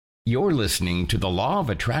You're listening to the Law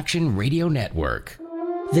of Attraction Radio Network.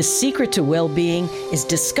 The secret to well-being is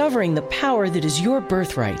discovering the power that is your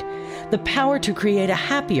birthright, the power to create a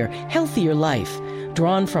happier, healthier life,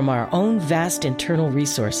 drawn from our own vast internal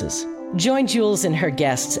resources. Join Jules and her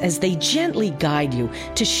guests as they gently guide you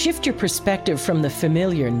to shift your perspective from the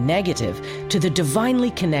familiar negative to the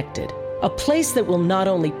divinely connected, a place that will not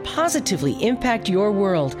only positively impact your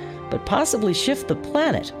world, but possibly shift the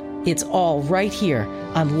planet. It's all right here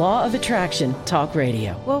on Law of Attraction Talk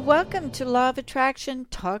Radio. Well, welcome to Law of Attraction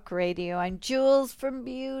Talk Radio. I'm Jules from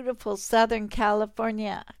beautiful Southern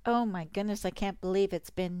California. Oh my goodness, I can't believe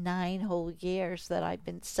it's been 9 whole years that I've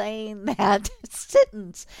been saying that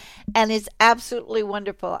sentence. And it's absolutely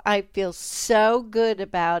wonderful. I feel so good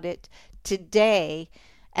about it today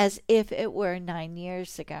as if it were 9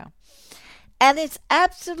 years ago. And it's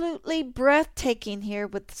absolutely breathtaking here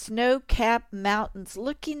with snow-capped mountains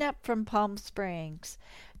looking up from Palm Springs.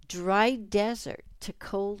 Dry desert to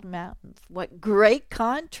cold mountains. What great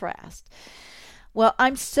contrast. Well,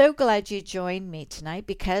 I'm so glad you joined me tonight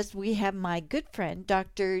because we have my good friend,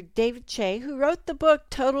 Dr. David Shea, who wrote the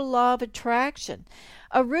book Total Law of Attraction.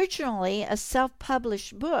 Originally a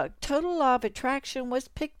self-published book, Total Law of Attraction was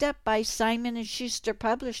picked up by Simon & Schuster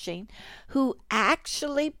Publishing, who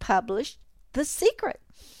actually published The Secret.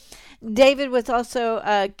 David was also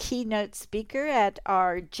a keynote speaker at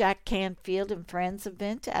our Jack Canfield and Friends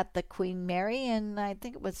event at the Queen Mary in, I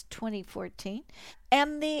think it was 2014.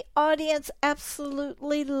 And the audience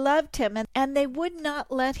absolutely loved him, and they would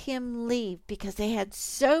not let him leave because they had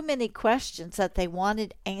so many questions that they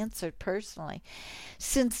wanted answered personally.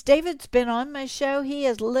 Since David's been on my show, he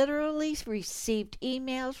has literally received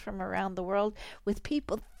emails from around the world with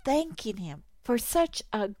people thanking him for such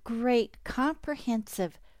a great,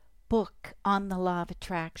 comprehensive book on the law of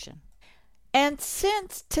attraction. And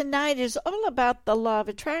since tonight is all about the law of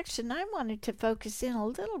attraction, I wanted to focus in a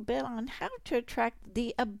little bit on how to attract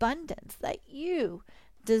the abundance that you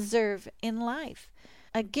deserve in life.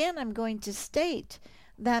 Again, I'm going to state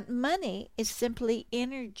that money is simply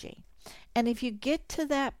energy. And if you get to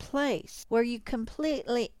that place where you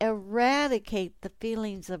completely eradicate the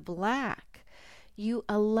feelings of lack, you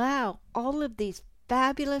allow all of these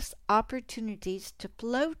fabulous opportunities to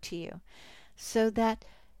flow to you so that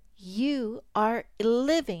you are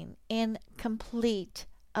living in complete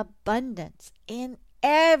abundance in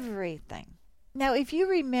everything. Now, if you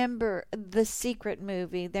remember the Secret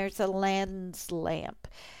movie, there's Aladdin's lamp.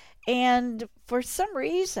 And for some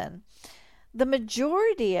reason, the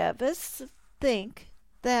majority of us think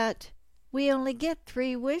that we only get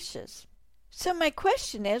 3 wishes. So my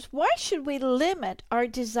question is, why should we limit our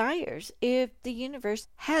desires if the universe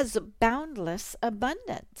has a boundless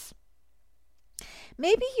abundance?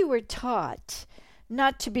 Maybe you were taught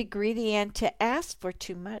not to be greedy and to ask for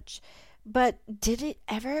too much, but did it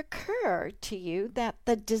ever occur to you that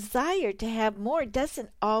the desire to have more doesn't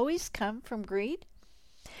always come from greed?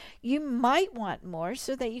 You might want more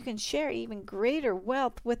so that you can share even greater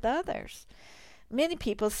wealth with others. Many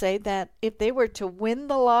people say that if they were to win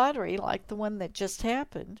the lottery, like the one that just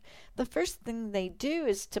happened, the first thing they do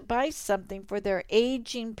is to buy something for their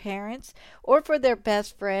aging parents or for their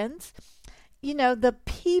best friends. You know, the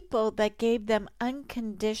people that gave them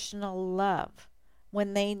unconditional love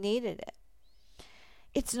when they needed it.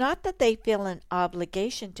 It's not that they feel an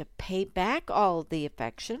obligation to pay back all the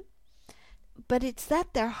affection, but it's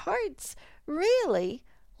that their hearts really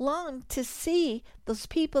long to see those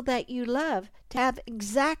people that you love to have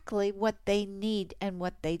exactly what they need and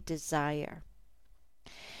what they desire.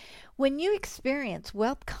 When you experience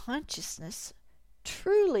wealth consciousness,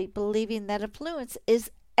 truly believing that affluence is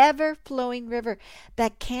ever-flowing river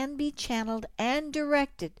that can be channeled and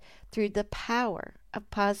directed through the power of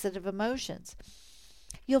positive emotions,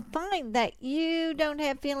 you'll find that you don't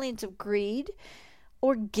have feelings of greed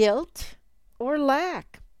or guilt or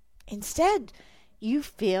lack. Instead, you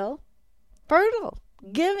feel fertile,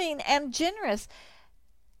 giving, and generous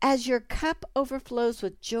as your cup overflows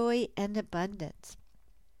with joy and abundance.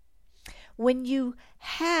 When you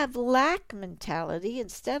have lack mentality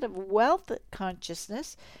instead of wealth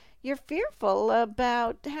consciousness, you're fearful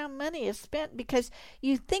about how money is spent because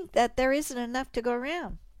you think that there isn't enough to go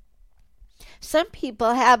around. Some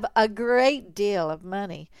people have a great deal of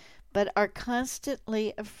money, but are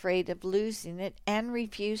constantly afraid of losing it and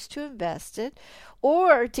refuse to invest it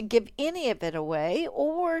or to give any of it away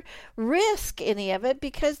or risk any of it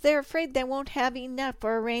because they're afraid they won't have enough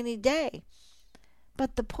for a rainy day.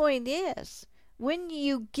 But the point is, when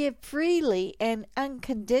you give freely and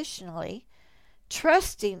unconditionally,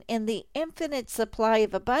 trusting in the infinite supply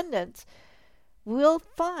of abundance, we'll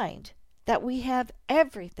find that we have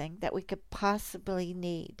everything that we could possibly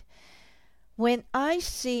need. When I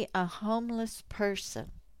see a homeless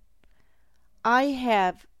person, I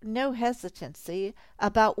have no hesitancy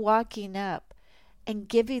about walking up and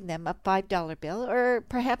giving them a $5 bill or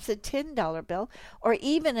perhaps a $10 bill or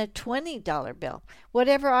even a $20 bill,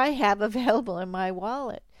 whatever I have available in my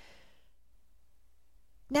wallet.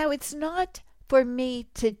 Now, it's not for me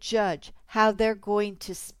to judge how they're going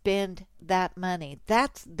to spend that money.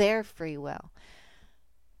 That's their free will.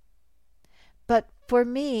 But for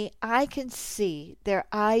me, I can see their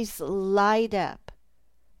eyes light up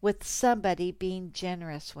with somebody being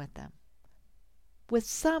generous with them, with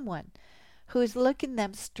someone who is looking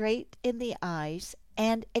them straight in the eyes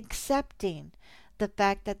and accepting the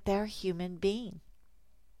fact that they're a human being.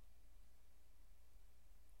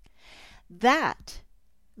 That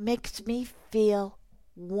makes me feel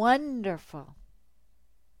wonderful.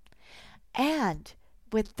 And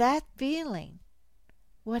with that feeling,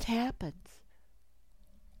 what happens?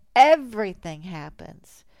 Everything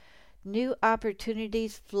happens. New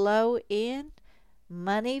opportunities flow in,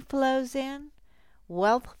 money flows in,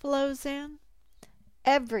 wealth flows in,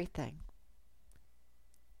 everything.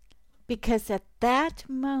 Because at that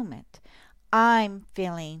moment, I'm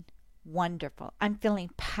feeling wonderful. I'm feeling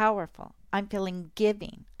powerful. I'm feeling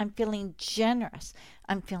giving. I'm feeling generous.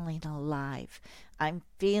 I'm feeling alive. I'm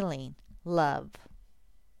feeling love.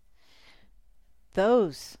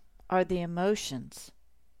 Those are the emotions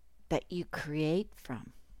that you create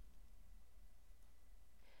from.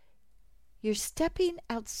 You're stepping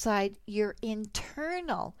outside your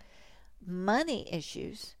internal money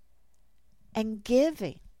issues and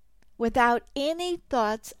giving without any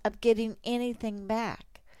thoughts of getting anything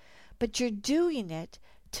back. But you're doing it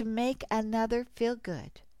to make another feel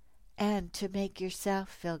good and to make yourself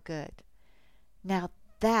feel good. Now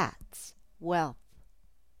that's wealth.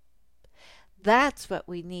 That's what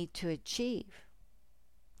we need to achieve.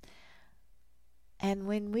 And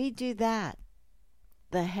when we do that,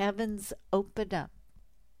 the heavens open up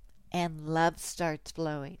and love starts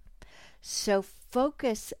flowing. So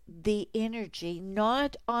focus the energy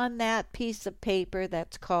not on that piece of paper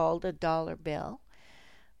that's called a dollar bill,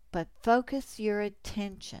 but focus your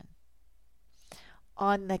attention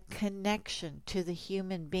on the connection to the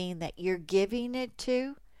human being that you're giving it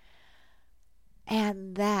to.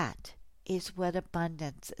 And that is what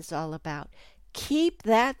abundance is all about. Keep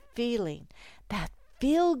that feeling, that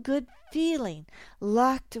feel-good feeling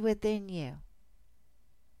locked within you.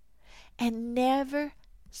 And never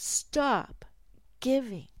stop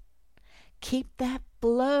giving. Keep that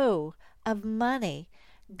flow of money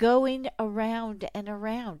going around and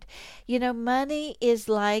around. You know, money is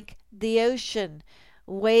like the ocean.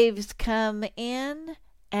 Waves come in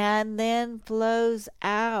and then flows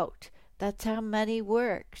out. That's how money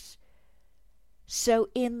works. So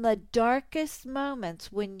in the darkest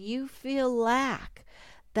moments when you feel lack,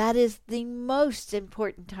 that is the most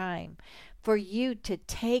important time for you to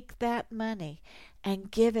take that money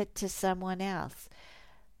and give it to someone else,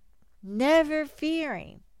 never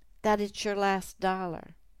fearing that it's your last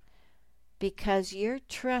dollar, because you're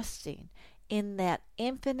trusting in that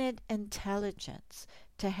infinite intelligence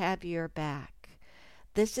to have your back.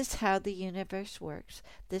 This is how the universe works.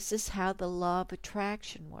 This is how the law of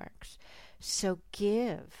attraction works. So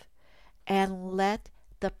give and let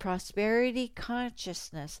the prosperity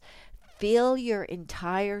consciousness fill your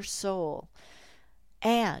entire soul.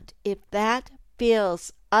 And if that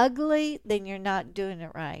feels ugly, then you're not doing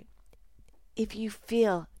it right. If you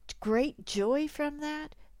feel great joy from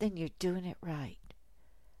that, then you're doing it right.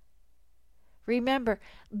 Remember,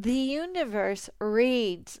 the universe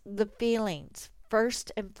reads the feelings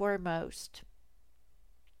first and foremost.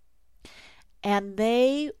 And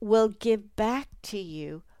they will give back to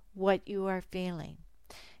you what you are feeling.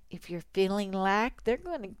 If you're feeling lack, they're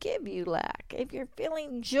going to give you lack. If you're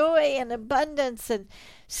feeling joy and abundance and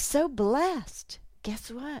so blessed,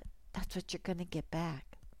 guess what? That's what you're going to get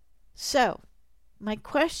back. So, my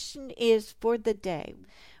question is for the day,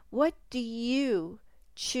 what do you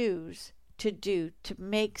choose to do to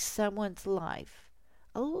make someone's life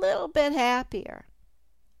a little bit happier?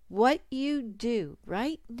 What you do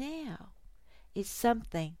right now is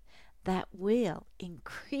something that will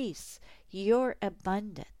increase your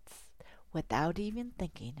abundance without even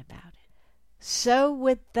thinking about it. So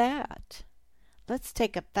with that, let's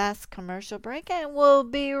take a fast commercial break and we'll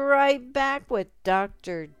be right back with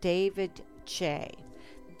Dr. David Che.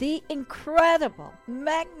 The incredible,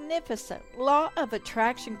 magnificent Law of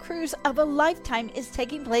Attraction Cruise of a Lifetime is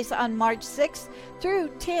taking place on March 6th through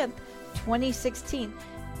 10th, 2016,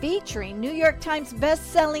 featuring New York Times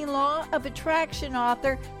best-selling Law of Attraction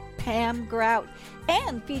author Pam Grout,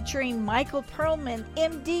 and featuring Michael Perlman,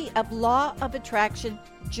 MD, of Law of Attraction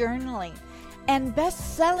Journaling, and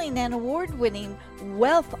best-selling and award-winning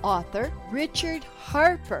wealth author Richard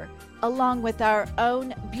Harper, along with our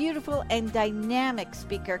own beautiful and dynamic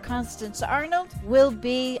speaker, Constance Arnold, will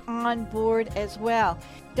be on board as well.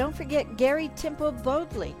 Don't forget Gary Temple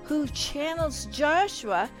Bodley, who channels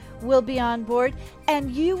Joshua, will be on board,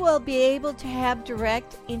 and you will be able to have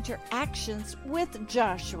direct interactions with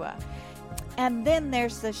Joshua. And then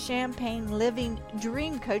there's the Champagne Living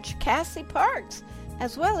Dream Coach, Cassie Parks,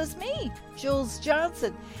 as well as me, Jules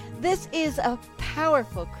Johnson. This is a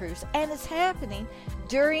powerful cruise, and it's happening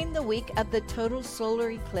during the week of the total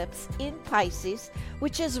solar eclipse in Pisces,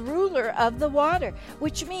 which is ruler of the water,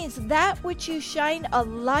 which means that which you shine a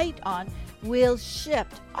light on will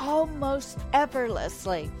shift almost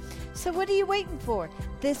effortlessly. So what are you waiting for?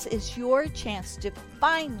 This is your chance to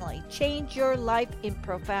finally change your life in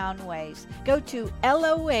profound ways. Go to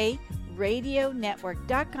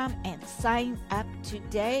LOARadionetwork.com and sign up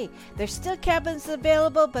today. There's still cabins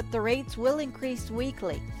available, but the rates will increase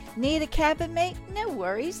weekly. Need a cabin mate? No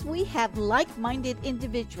worries. We have like-minded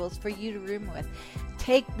individuals for you to room with.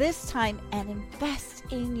 Take this time and invest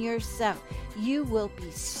in yourself. You will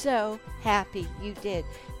be so happy you did.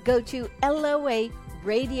 Go to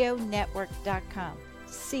LOARadionetwork.com.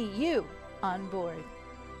 See you on board.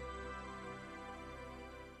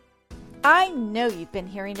 I know you've been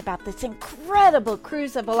hearing about this incredible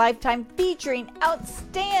cruise of a lifetime featuring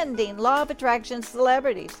outstanding Law of Attraction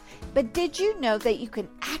celebrities. But did you know that you can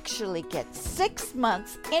actually get 6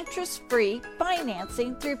 months interest-free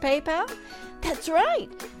financing through PayPal? That's right.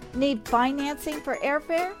 Need financing for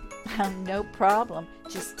airfare? Oh, no problem.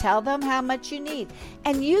 Just tell them how much you need,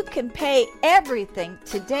 and you can pay everything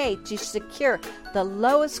today to secure the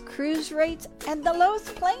lowest cruise rates and the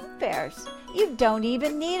lowest plane fares. You don't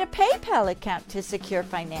even need a PayPal account to secure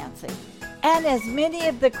financing. And as many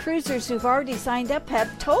of the cruisers who've already signed up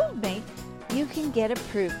have told me, you can get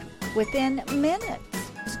approved within minutes.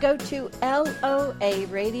 Just go to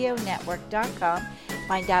LOARadionetwork.com,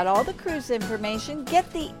 find out all the cruise information,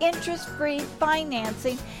 get the interest-free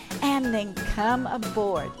financing, and then come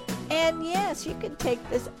aboard. And yes, you can take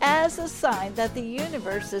this as a sign that the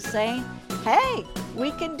universe is saying, hey,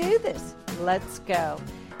 we can do this. Let's go.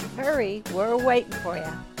 Hurry, we're waiting for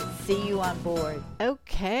you. See you on board.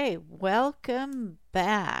 Okay, welcome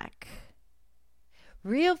back.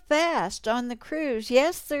 Real fast on the cruise.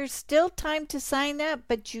 Yes, there's still time to sign up,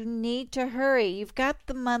 but you need to hurry. You've got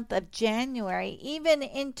the month of January, even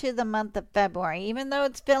into the month of February. Even though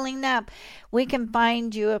it's filling up, we can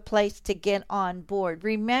find you a place to get on board.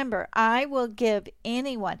 Remember, I will give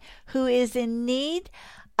anyone who is in need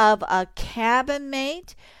of a cabin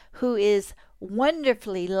mate who is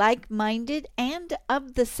wonderfully like-minded and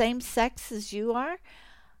of the same sex as you are,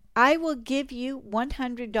 I will give you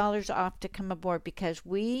 $100 off to come aboard because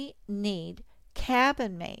we need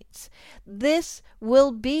cabin mates. This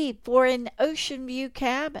will be for an ocean view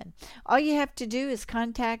cabin. All you have to do is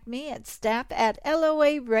contact me at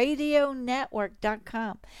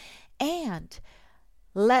staff@LOARadionetwork.com and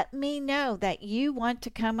let me know that you want to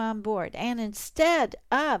come on board. And instead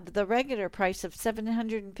of the regular price of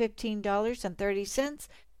 $715.30,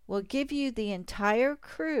 we'll give you the entire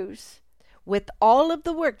cruise with all of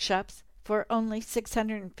the workshops for only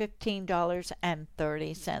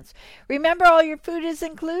 $615.30. Remember, all your food is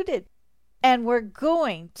included. And we're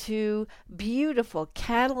going to beautiful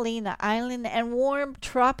Catalina Island and warm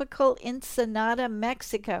tropical Ensenada,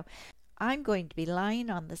 Mexico. I'm going to be lying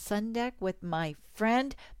on the sun deck with my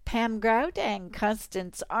friend Pam Grout and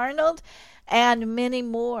Constance Arnold and many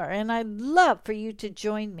more. And I'd love for you to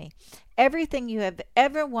join me. Everything you have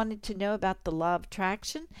ever wanted to know about the law of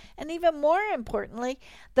attraction, and even more importantly,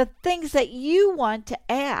 the things that you want to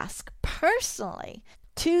ask personally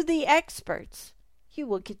to the experts, you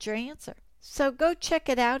will get your answer. So go check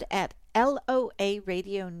it out at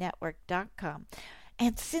LOARadionetwork.com.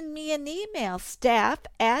 And send me an email,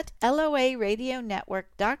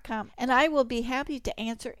 staff@LOARadionetwork.com, and I will be happy to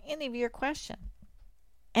answer any of your questions.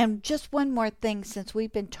 And just one more thing, since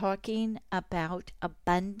we've been talking about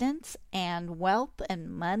abundance and wealth and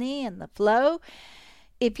money and the flow,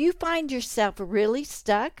 if you find yourself really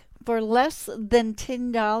stuck, for less than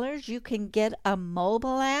 $10, you can get a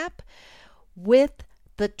mobile app with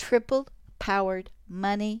the triple powered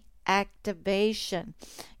money activation.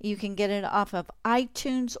 You can get it off of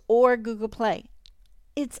iTunes or Google Play.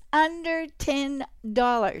 It's under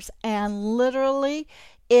 $10, and literally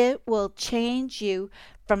it will change you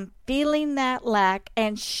from feeling that lack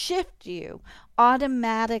and shift you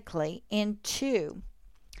automatically into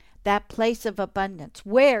that place of abundance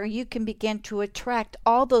where you can begin to attract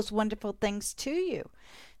all those wonderful things to you.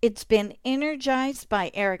 It's been energized by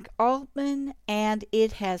Eric Altman, and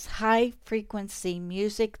it has high frequency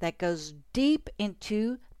music that goes deep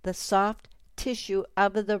into the soft tissue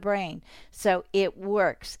of the brain. So it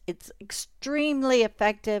works. It's extremely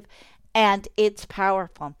effective and it's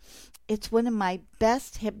powerful. It's one of my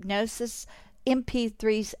best hypnosis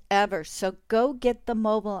MP3s ever. So go get the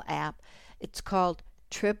mobile app. It's called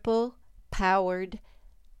Triple Powered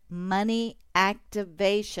Money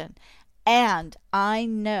Activation. And I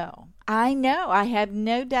know, I have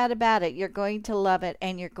no doubt about it. You're going to love it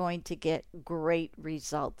and you're going to get great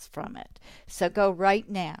results from it. So go right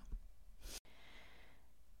now.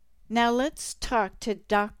 Now let's talk to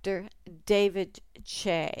Dr. David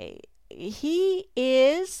Che. He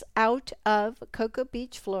is out of Cocoa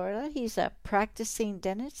Beach, Florida. He's a practicing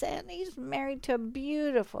dentist and he's married to a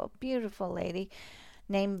beautiful, beautiful lady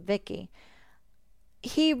named Vicki.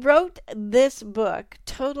 He wrote this book,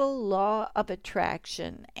 Total Law of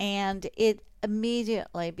Attraction, and it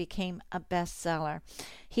immediately became a bestseller.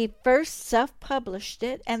 He first self-published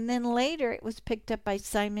it, and then later it was picked up by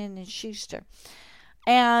Simon & Schuster.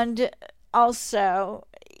 And also,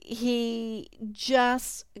 he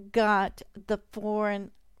just got the foreign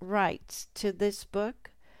rights to this book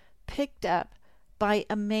picked up by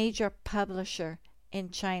a major publisher in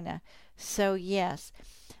China. So yes,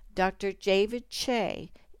 Dr. David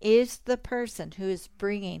Che is the person who is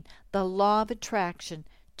bringing the law of attraction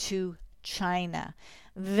to China.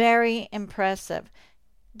 Very impressive.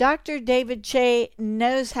 Dr. David Che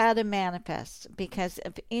knows how to manifest, because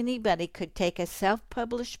if anybody could take a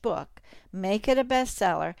self-published book, make it a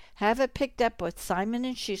bestseller, have it picked up with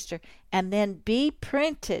Simon & Schuster, and then be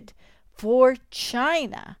printed for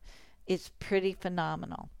China, it's pretty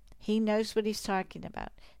phenomenal. He knows what he's talking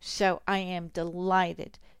about. So I am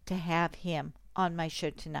delighted to have him on my show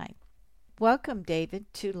tonight. Welcome, David,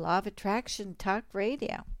 to Law of Attraction Talk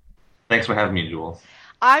Radio. Thanks for having me, Jules.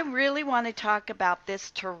 I really want to talk about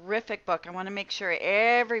this terrific book. I want to make sure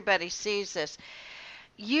everybody sees this.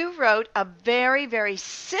 You wrote a very, very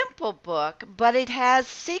simple book, but it has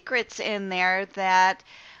secrets in there that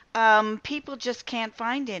people just can't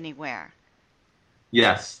find anywhere.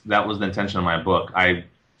 Yes, that was the intention of my book. I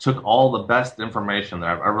took all the best information that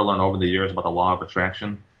I've ever learned over the years about the law of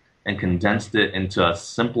attraction and condensed it into a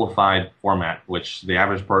simplified format, which the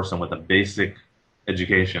average person with a basic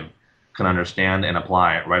education can understand and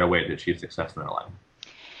apply it right away to achieve success in their life.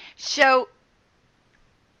 So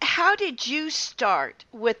how did you start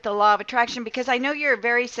with the law of attraction? Because I know you're a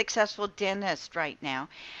very successful dentist right now,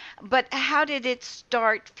 but how did it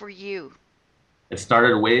start for you? It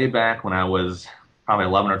started way back when I was probably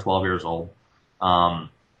 11 or 12 years old.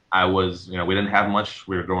 We didn't have much.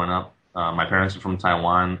 We were growing up. My parents are from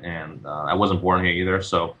Taiwan, and I wasn't born here either.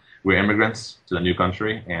 So we were immigrants to the new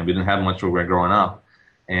country, and we didn't have much when we were growing up.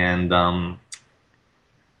 And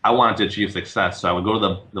I wanted to achieve success. So I would go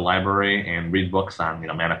to the library and read books on,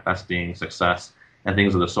 manifesting, success, and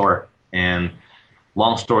things of the sort. And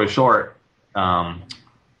long story short,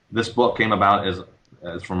 this book came about as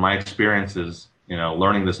from my experiences,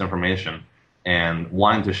 learning this information and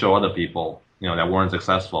wanting to show other people, that weren't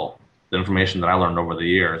successful, the information that I learned over the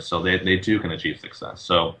years, so they too can achieve success.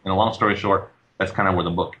 So, in a long story short, that's kind of where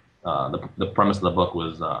the book, the premise of the book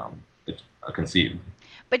was conceived.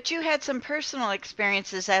 But you had some personal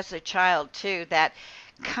experiences as a child too that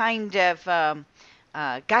kind of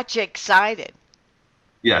got you excited.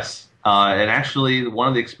 Yes, and actually, one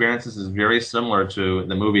of the experiences is very similar to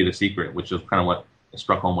the movie The Secret, which is kind of what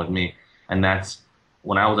struck home with me, and that's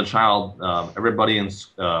when I was a child. Everybody in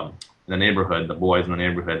the neighborhood, the boys in the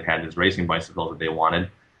neighborhood, had these racing bicycles that they wanted,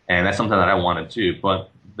 and that's something that I wanted too. But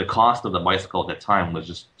the cost of the bicycle at the time was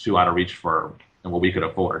just too out of reach for what we could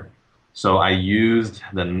afford. So I used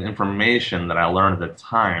the information that I learned at the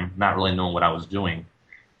time, not really knowing what I was doing,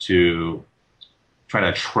 to try to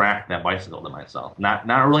attract that bicycle to myself. Not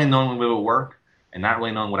really knowing if it would work, and not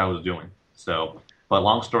really knowing what I was doing. So, but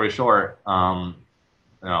long story short, unknown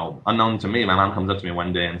to me, my mom comes up to me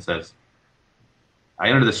one day and says, I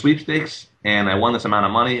entered the sweepstakes and I won this amount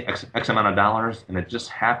of money, X amount of dollars, and it just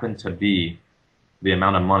happened to be the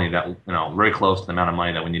amount of money that, very close to the amount of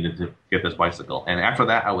money that we needed to get this bicycle. And after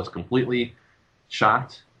that, I was completely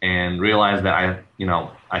shocked and realized that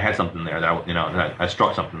I had something there, that I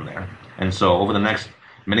struck something there. And so over the next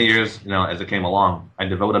many years, as it came along, I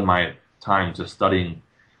devoted my time to studying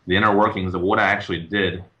the inner workings of what I actually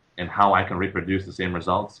did and how I can reproduce the same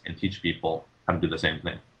results and teach people how to do the same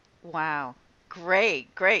thing. Wow.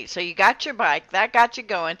 Great. So you got your bike. That got you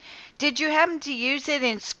going. Did you happen to use it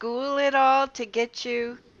in school at all to get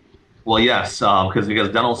you Well, yes, because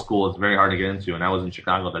dental school is very hard to get into, and I was in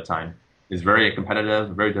Chicago at the time. It's very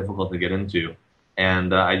competitive, very difficult to get into,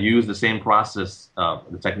 and I used the same process,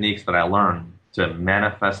 the techniques that I learned to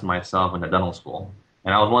manifest myself into dental school.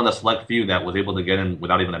 And I was one of the select few that was able to get in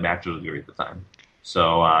without even a bachelor's degree at the time.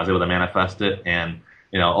 So I was able to manifest it, and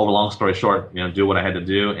over long story short, do what I had to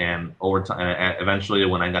do, and over time, eventually,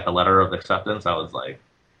 when I got the letter of acceptance, I was like,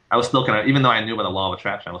 I was still kind of, even though I knew about the law of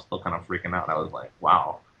attraction, I was still kind of freaking out. I was like,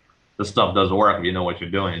 wow, this stuff does work if you know what you're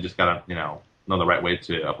doing. You just gotta, know the right way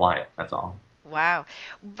to apply it. That's all. Wow.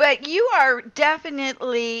 But you are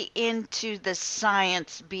definitely into the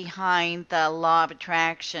science behind the law of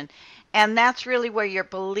attraction, and that's really where your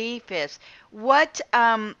belief is. Why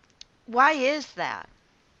is that?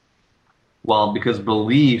 Well, because the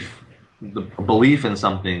belief in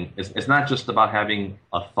something it's not just about having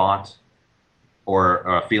a thought or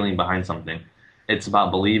a feeling behind something. It's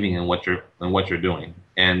about believing in what you're doing.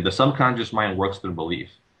 And the subconscious mind works through belief.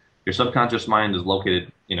 Your subconscious mind is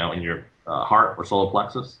located, in your heart or solar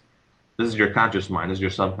plexus. This is your conscious mind. This is your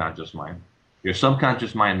subconscious mind. Your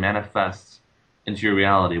subconscious mind manifests into your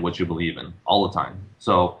reality what you believe in all the time.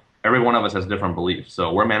 So every one of us has different beliefs.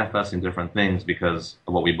 So we're manifesting different things because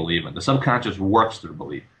of what we believe in. The subconscious works through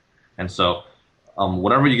belief. And so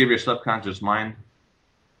whatever you give your subconscious mind,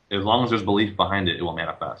 as long as there's belief behind it, it will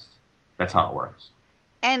manifest. That's how it works.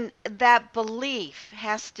 And that belief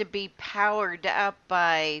has to be powered up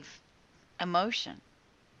by emotion.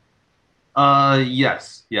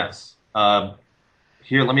 Yes, yes.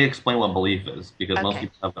 Here, let me explain what belief is, because most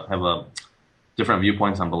Okay. people have a different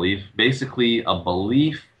viewpoints on belief. Basically, a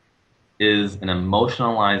belief is an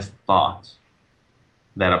emotionalized thought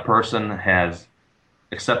that a person has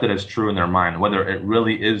accepted as true in their mind, whether it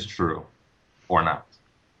really is true or not.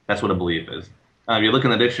 That's what a belief is. If you look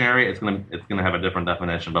in the dictionary, it's gonna have a different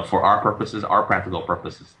definition. But for our purposes, our practical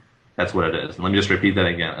purposes, that's what it is. And let me just repeat that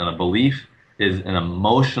again. And a belief is an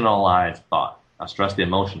emotionalized thought. I stress the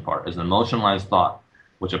emotion part. Is an emotionalized thought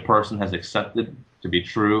which a person has accepted to be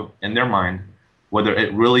true in their mind, whether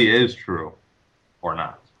it really is true or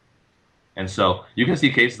not. And so you can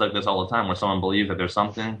see cases like this all the time where someone believes that there's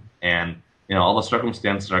something, and all the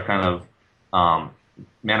circumstances are kind of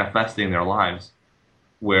manifesting their lives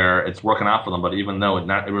where it's working out for them, but even though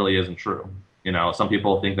it really isn't true. Some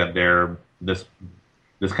people think that they're this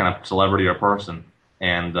kind of celebrity or person,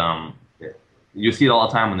 and you see it all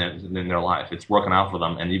the time in their life. It's working out for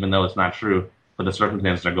them, and even though it's not true, but the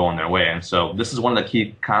circumstances are going their way. And so this is one of the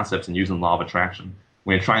key concepts in using law of attraction.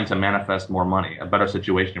 When you're trying to manifest more money, a better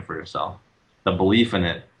situation for yourself, the belief in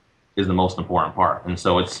it is the most important part. And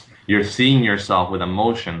so you're seeing yourself with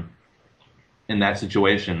emotion in that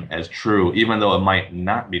situation as true, even though it might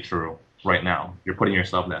not be true right now. You're putting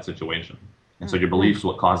yourself in that situation. And so your beliefs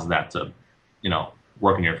what causes that to,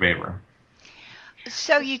 work in your favor.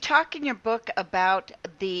 So you talk in your book about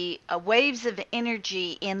the waves of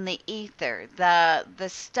energy in the ether, the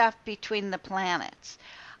stuff between the planets.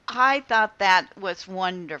 I thought that was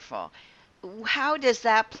wonderful. How does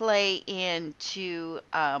that play into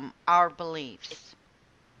our beliefs?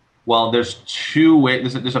 Well, there's two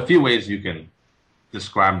ways. There's a few ways you can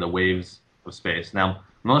describe the waves of space. Now,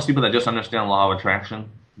 most people that just understand law of attraction,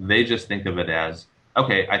 they just think of it as,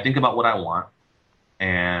 okay, I think about what I want,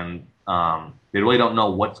 and they really don't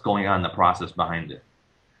know what's going on in the process behind it.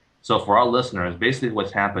 So for our listeners, basically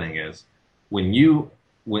what's happening is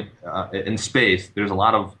in space, there's a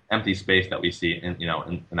lot of empty space that we see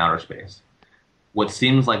in outer space. What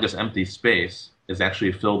seems like just empty space is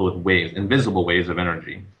actually filled with waves, invisible waves of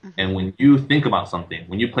energy. And when you think about something,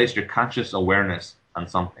 when you place your conscious awareness on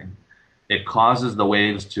something, it causes the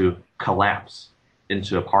waves to collapse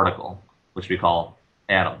into a particle, which we call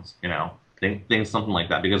atoms. Things something like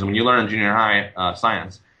that. Because when you learn in junior high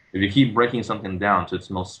science, if you keep breaking something down to its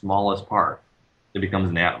most smallest part, it becomes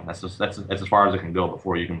an atom. That's as far as it can go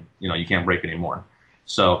before you can't break anymore.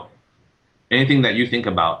 So anything that you think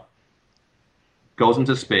about goes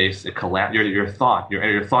into space. It your thought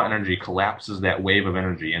energy collapses that wave of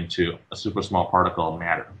energy into a super small particle of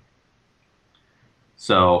matter.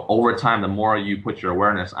 So over time, the more you put your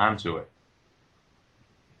awareness onto it,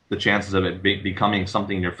 the chances of it becoming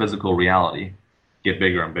something in your physical reality get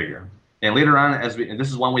bigger and bigger. And later on, and this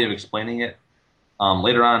is one way of explaining it.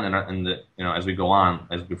 Later on, as we go on,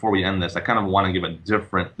 before we end this, I kind of want to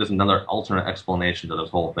give another alternate explanation to this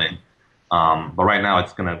whole thing. But right now,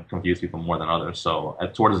 it's going to confuse people more than others. So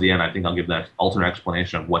towards the end, I think I'll give that alternate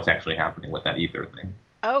explanation of what's actually happening with that ether thing.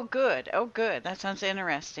 Oh, good. Oh, good. That sounds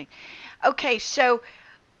interesting. Okay, so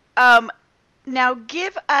now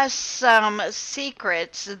give us some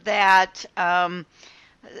secrets that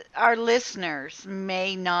our listeners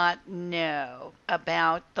may not know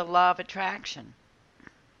about the law of attraction?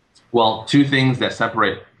 Well, two things that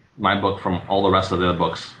separate my book from all the rest of the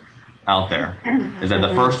books out there is that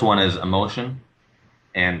the first one is emotion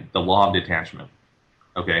and the law of detachment.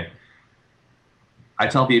 Okay. I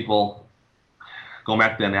tell people, going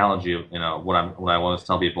back to the analogy of, what I always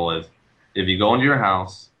tell people is, if you go into your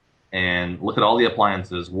house and look at all the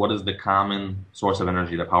appliances, what is the common source of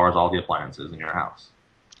energy that powers all the appliances in your house?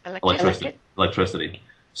 Electricity.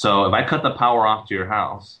 So if I cut the power off to your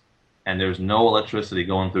house and there's no electricity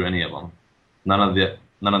going through any of them, none of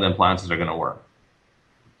the appliances are going to work.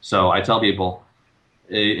 So I tell people,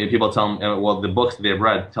 if people tell me, well, the books that they've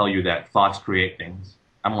read tell you that thoughts create things.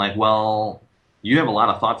 I'm like, well, you have a lot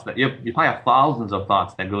of thoughts you probably have thousands of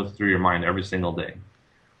thoughts that go through your mind every single day.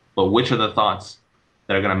 But which of the thoughts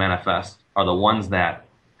that are going to manifest are the ones that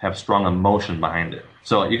have strong emotion behind it?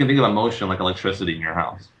 So you can think of emotion like electricity in your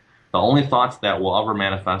house. The only thoughts that will ever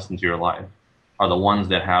manifest into your life are the ones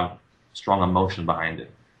that have strong emotion behind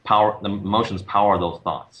it. The emotions power those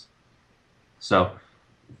thoughts. So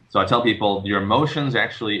I tell people, your emotions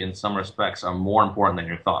actually, in some respects, are more important than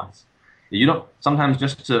your thoughts. You don't, sometimes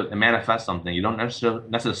just to manifest something, you don't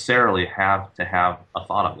necessarily have to have a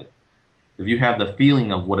thought of it. If you have the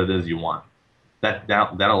feeling of what it is you want, that's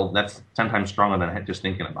 10 times stronger than just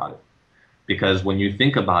thinking about it. Because when you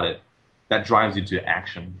think about it, that drives you to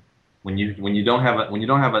action. When you don't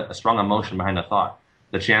have a strong emotion behind a thought,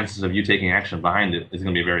 the chances of you taking action behind it is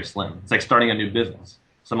going to be very slim. It's like starting a new business.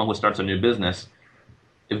 Someone who starts a new business,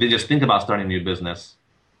 if they just think about starting a new business,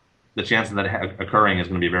 the chance of that occurring is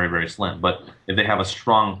going to be very, very slim. But if they have a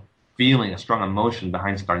strong feeling, a strong emotion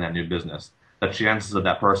behind starting that new business, the chances of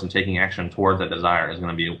that person taking action towards that desire is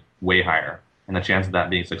going to be way higher. And the chance of that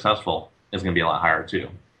being successful is going to be a lot higher too.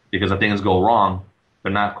 Because if things go wrong,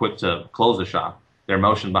 they're not quick to close the shop. Their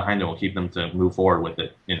emotion behind it will keep them to move forward with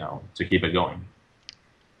it, to keep it going.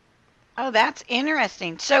 Oh, that's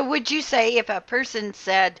interesting. So would you say if a person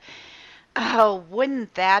said, oh,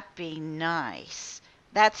 wouldn't that be nice?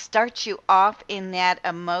 That starts you off in that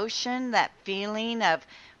emotion, that feeling of,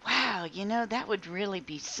 wow, that would really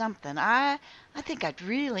be something. I think I'd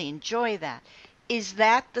really enjoy that. Is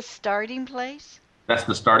that the starting place? That's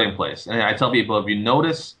the starting place. And I tell people, if you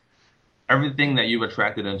notice everything that you've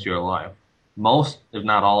attracted into your life, most, if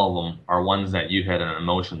not all of them, are ones that you had an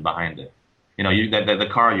emotion behind it. The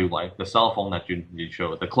car you like, the cell phone that you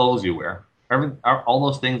chose, the clothes you wear, all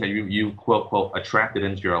those things that you quote attracted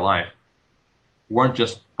into your life weren't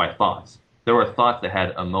just by thoughts. There were thoughts that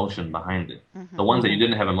had emotion behind it. Mm-hmm. The ones that you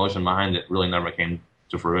didn't have emotion behind it really never came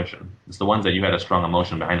to fruition. It's the ones that you had a strong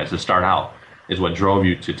emotion behind it to start out is what drove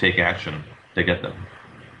you to take action to get them.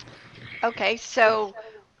 Okay, so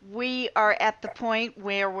we are at the point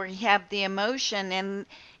where we have the emotion,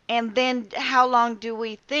 and then how long do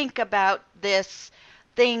we think about this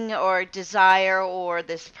thing or desire or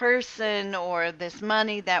this person or this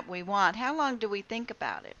money that we want? How long do we think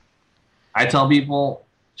about it? I tell people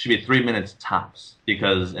it should be 3 minutes tops,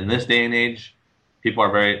 because in this day and age,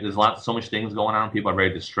 there's so much things going on. People are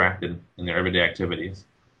very distracted in their everyday activities.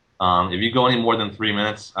 If you go any more than 3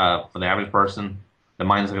 minutes, for the average person, the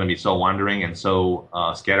mind is going to be so wandering and so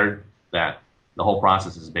scattered that the whole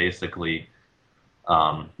process is basically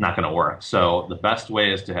not going to work. So the best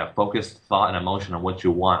way is to have focused thought and emotion on what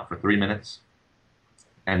you want for 3 minutes,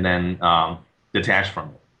 and then detach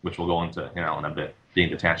from it, which we'll go into in a bit. Being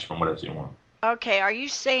detached from what it is you want. Okay, are you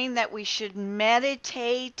saying that we should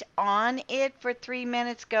meditate on it for 3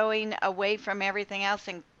 minutes, going away from everything else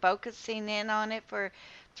and focusing in on it for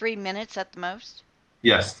 3 minutes at the most?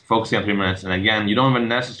 Yes, focusing on 3 minutes. And again, you don't even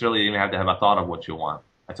necessarily even have to have a thought of what you want.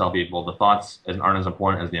 I tell people the thoughts aren't as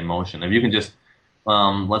important as the emotion. If you can just,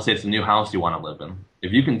 let's say it's a new house you want to live in.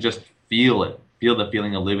 If you can just feel the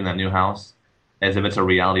feeling of living in that new house as if it's a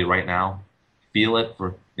reality right now, feel it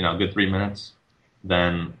for a good 3 minutes,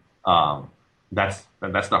 then that's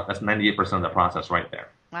 98% of the process right there.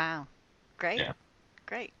 Wow, great, yeah.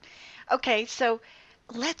 Great. Okay, so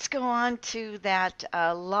let's go on to that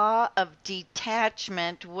law of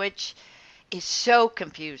detachment, which is so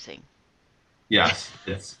confusing. Yes,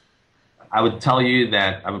 I would tell you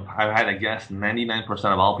that I've had to guess 99%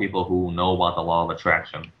 of all people who know about the law of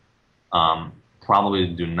attraction probably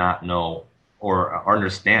do not know or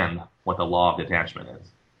understand what the law of detachment is.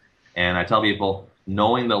 And I tell people,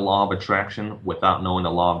 knowing the law of attraction without knowing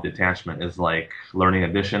the law of detachment is like learning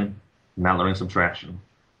addition, not learning subtraction,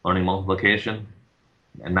 learning multiplication,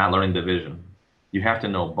 and not learning division. You have to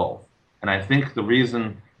know both. And I think the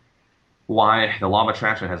reason why the law of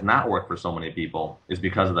attraction has not worked for so many people is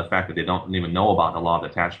because of the fact that they don't even know about the law of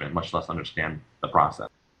detachment, much less understand the process.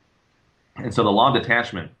 And so the law of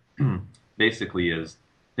detachment basically is,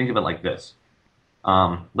 think of it like this.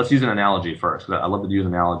 Let's use an analogy first, because I love to use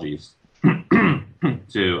analogies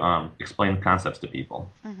to explain concepts to people.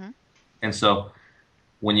 And so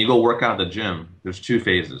when you go work out at the gym, there's two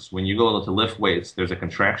phases. When you go to lift weights, there's a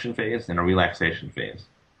contraction phase and a relaxation phase.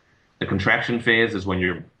 The contraction phase is when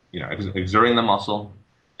you're exerting the muscle,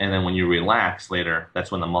 and then when you relax later,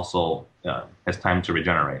 that's when the muscle has time to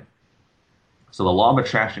regenerate. So the law of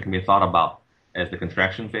attraction can be thought about as the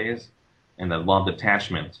contraction phase, and the law of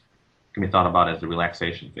detachment can be thought about as the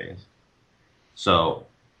relaxation phase. So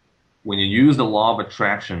when you use the law of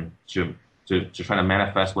attraction to try to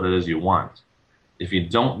manifest what it is you want, if you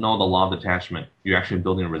don't know the law of detachment, you're actually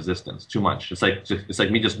building resistance too much. It's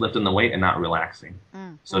like me just lifting the weight and not relaxing.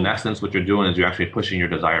 So in essence, what you're doing is you're actually pushing your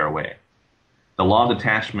desire away. The law of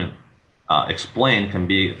detachment explained can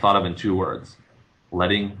be thought of in two words: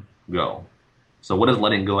 letting go. So what does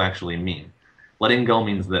letting go actually mean? Letting go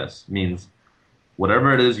means this, means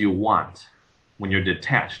whatever it is you want, when you're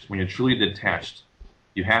detached, when you're truly detached,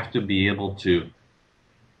 you have to be able to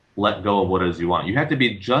let go of what it is you want. You have to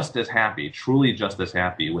be just as happy, truly just as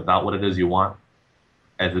happy without what it is you want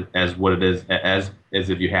as what it is, as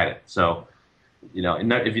if you had it. So,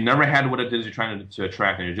 if you never had what it is you're trying to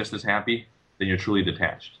attract and you're just as happy, then you're truly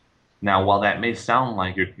detached. Now, while that may sound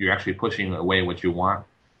like you're actually pushing away what you want,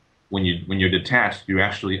 when you're detached, you're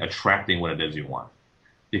actually attracting what it is you want.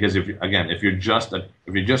 Because if you're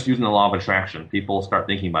just using the law of attraction, people start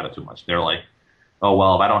thinking about it too much. They're like, oh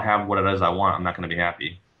well, if I don't have what it is I want, I'm not going to be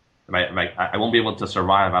happy. I won't be able to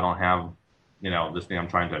survive if I don't have, this thing I'm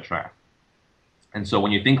trying to attract. And so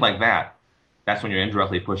when you think like that, that's when you're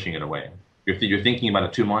indirectly pushing it away. You're thinking about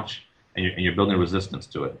it too much, and you're building resistance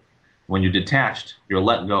to it. When you're detached, you're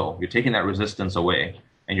let go. You're taking that resistance away,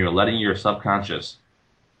 and you're letting your subconscious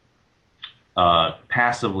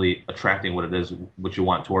passively attracting what it is what you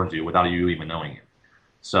want towards you without you even knowing it.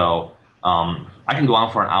 So I can go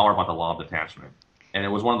on for an hour about the law of detachment, and it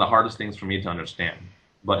was one of the hardest things for me to understand.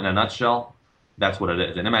 But in a nutshell, that's what it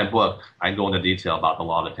is. And in my book, I go into detail about the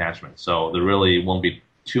law of detachment. So there really won't be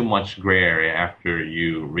too much gray area after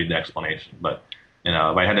you read the explanation. But if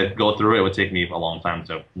I had to go through it, it would take me a long time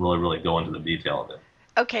to really, really go into the detail of it.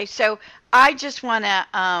 Okay, so I just want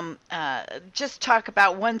to just talk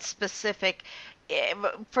about one specific.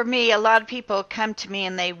 For me, a lot of people come to me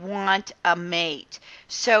and they want a mate.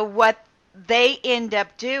 So what they end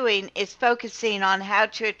up doing is focusing on how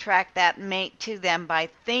to attract that mate to them by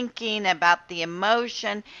thinking about the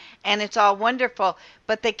emotion, and it's all wonderful,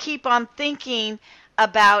 but they keep on thinking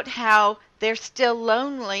about how they're still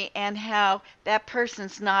lonely and how that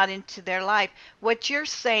person's not into their life. What you're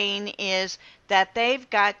saying is that they've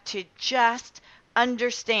got to just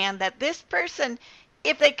understand that this person,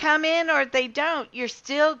 if they come in or if they don't, you're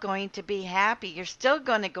still going to be happy. You're still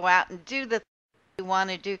going to go out and do the you want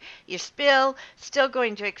to do. You're still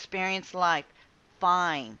going to experience life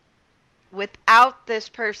fine without this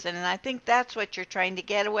person. And I think that's what you're trying to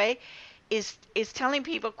get away is telling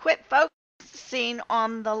people quit focusing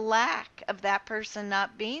on the lack of that person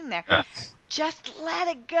not being there. Yes. Just let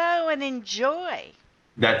it go and enjoy.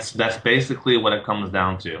 That's basically what it comes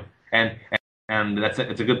down to. And it's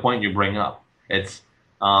a good point you bring up. It's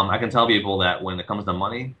I can tell people that when it comes to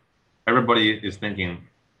money, everybody is thinking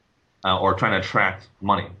or trying to attract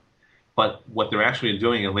money. But what they're actually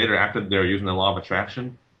doing is later, after they're using the law of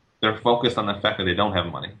attraction, they're focused on the fact that they don't have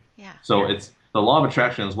money. Yeah. So it's the law of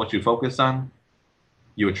attraction is what you focus on,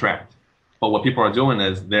 you attract. But what people are doing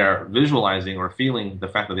is they're visualizing or feeling the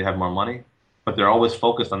fact that they have more money, but they're always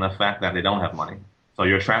focused on the fact that they don't have money. So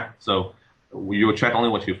you attract only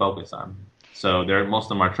what you focus on. So most of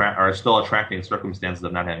them are still attracting circumstances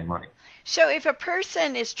of not having money. So if a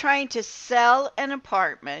person is trying to sell an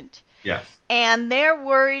apartment, yes, and they're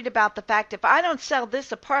worried about the fact if I don't sell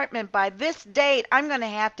this apartment by this date, I'm going to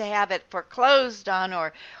have it foreclosed on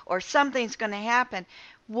or something's going to happen.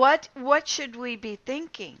 What should we be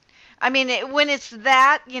thinking? I mean, when it's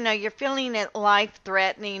that, you're feeling it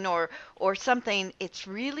life-threatening or something, it's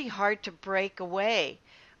really hard to break away.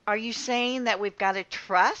 Are you saying that we've got to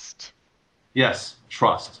trust? Yes,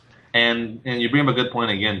 trust. And you bring up a good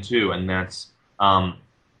point again, too, and that's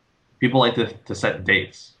people like to set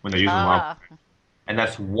dates when they're using law. And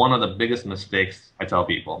that's one of the biggest mistakes I tell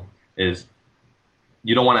people is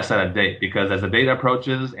you don't want to set a date because as the date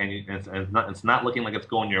approaches and it's not looking like it's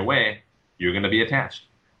going your way, you're going to be attached.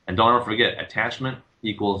 And don't ever forget, attachment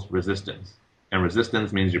equals resistance. And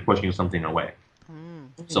resistance means you're pushing something away.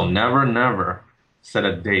 Mm-hmm. So never set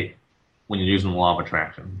a date when you're using the law of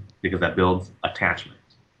attraction, because that builds attachment,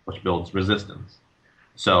 which builds resistance.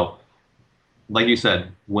 So, like you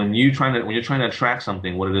said, when you're trying to attract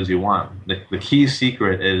something, what it is you want, the key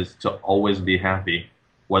secret is to always be happy,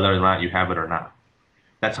 whether or not you have it or not.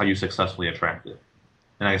 That's how you successfully attract it.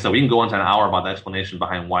 And like I said, we can go into an hour about the explanation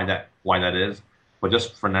behind why that is, but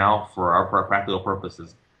just for now, for our practical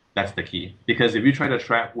purposes, that's the key. Because if you try to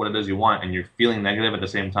attract what it is you want and you're feeling negative at the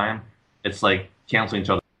same time, it's like canceling each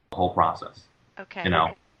other the whole process. Okay. You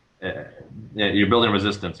know, you're building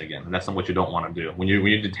resistance again, and that's what you don't want to do. When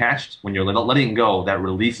you're detached, when you're letting go, that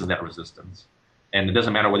releases that resistance. And it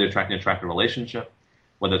doesn't matter whether you're trying to attract a relationship,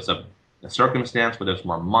 whether it's a circumstance, whether it's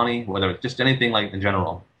more money, whether it's just anything like in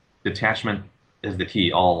general. Detachment is the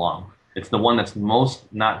key all along. It's the one that's most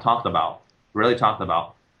not talked about, rarely talked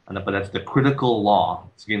about, but that's the critical law.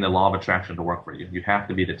 It's getting the law of attraction to work for you. You have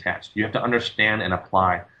to be detached. You have to understand and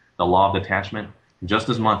apply the law of detachment just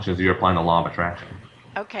as much as you're applying the law of attraction.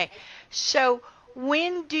 Okay. So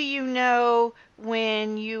when do you know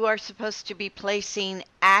when you are supposed to be placing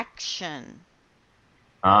action?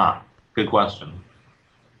 Good question.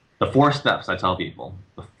 The 4 steps I tell people,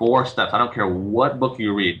 the 4 steps, I don't care what book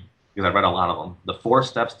you read, because I've read a lot of them, the 4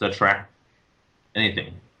 steps to attract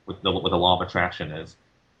anything with the law of attraction is,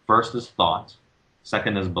 first is thought,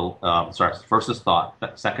 first is thought,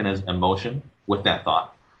 second is emotion with that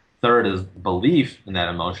thought, third is belief in that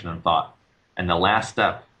emotion and thought, and the last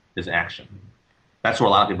step is action. That's where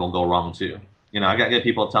a lot of people go wrong too. You know, I get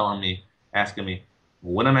people asking me,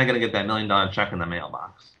 when am I going to get that $1 million check in the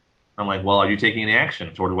mailbox? I'm like, well, are you taking any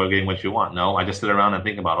action toward getting what you want? No, I just sit around and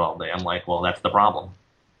think about it all day. I'm like, well, that's the problem.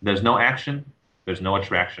 There's no action, there's no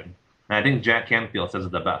attraction. And I think Jack Canfield says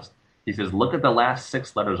it the best. He says, look at the last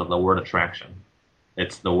 6 letters of the word attraction.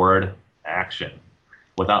 It's the word action.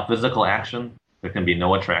 Without physical action, there can be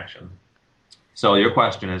no attraction. So your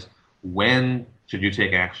question is, when should you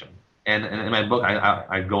take action? And in my book,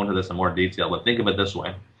 I go into this in more detail, but think of it this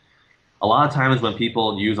way. A lot of times when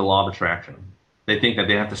people use the law of attraction, they think that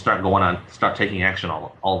they have to start taking action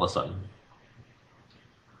all of a sudden.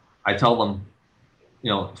 I tell them,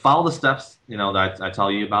 follow the steps, that I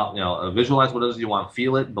tell you about, visualize what it is you want,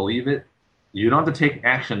 feel it, believe it. You don't have to take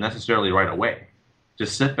action necessarily right away.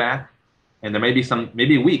 Just sit back, and there may be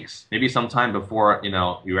maybe weeks, maybe some time before,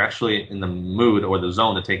 you're actually in the mood or the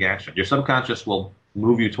zone to take action. Your subconscious will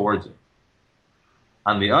move you towards it.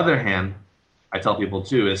 On the other hand, I tell people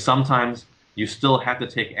too, is sometimes you still have to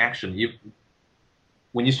take action.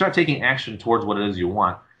 When you start taking action towards what it is you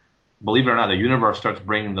want, believe it or not, the universe starts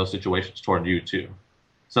bringing those situations toward you too.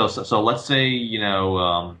 So let's say, you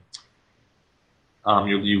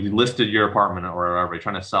listed your apartment or whatever you're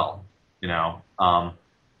trying to sell,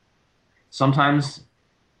 sometimes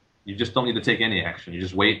you just don't need to take any action. You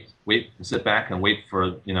just wait and sit back and wait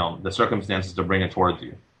for, the circumstances to bring it towards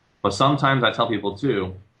you. But sometimes I tell people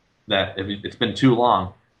too that if it's been too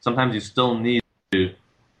long, sometimes you still need to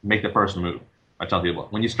make the first move. I tell people,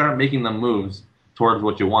 when you start making the moves towards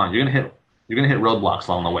what you want, you're gonna hit roadblocks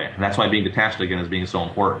along the way, and that's why being detached again is being so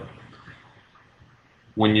important.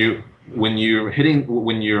 When you're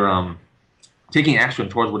taking action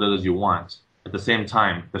towards what it is you want, at the same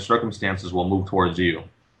time, the circumstances will move towards you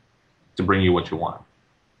to bring you what you want.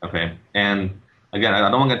 Okay, and again, I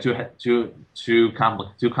don't want to get too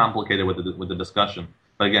complicated with the discussion.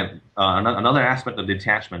 But again, another aspect of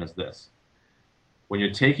detachment is this. When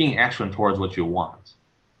you're taking action towards what you want,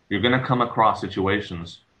 you're going to come across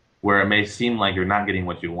situations where it may seem like you're not getting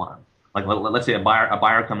what you want. Like let's say a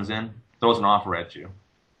buyer comes in, throws an offer at you,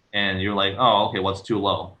 and you're like, oh, okay, well, it's too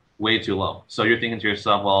low, way too low. So you're thinking to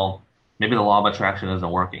yourself, well, maybe the law of attraction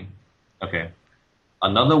isn't working. Okay.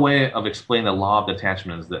 Another way of explaining the law of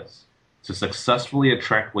detachment is this. To successfully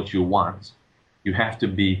attract what you want, you have to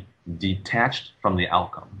be detached from the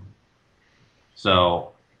outcome.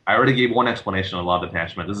 So I already gave one explanation of law of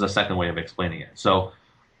detachment. This is a second way of explaining it. So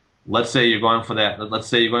let's say you're going for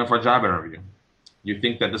a job interview. You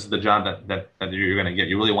think that this is the job that you're going to get.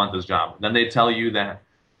 You really want this job. Then they tell you that,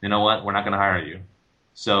 you know what, we're not going to hire you.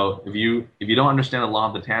 So if you don't understand the law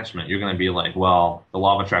of detachment, you're going to be like, well, the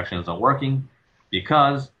law of attraction isn't working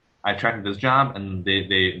because I attracted this job and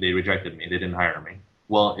they rejected me. They didn't hire me.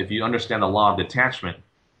 Well, if you understand the law of detachment,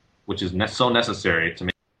 which is so necessary to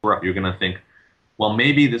make it work, you're going to think, well,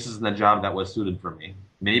 maybe this isn't the job that was suited for me.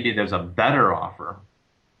 Maybe there's a better offer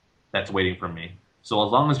that's waiting for me. So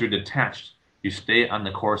as long as you're detached, you stay on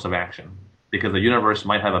the course of action, because the universe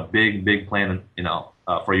might have a big plan,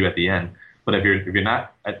 for you at the end. But if you're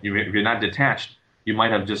not detached, you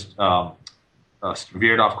might have just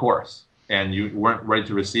veered off course, and you weren't ready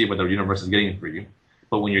to receive what the universe is getting for you.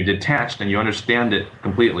 But when you're detached and you understand it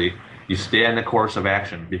completely, You stay on the course of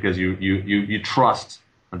action because you trust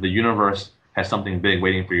that the universe has something big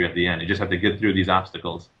waiting for you at the end. You just have to get through these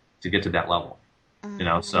obstacles to get to that level.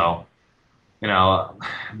 So the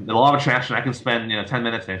law of attraction, I can spend 10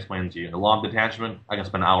 minutes to explain to you. The law of detachment, I can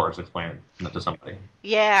spend hours explaining it to somebody.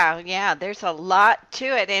 Yeah, there's a lot to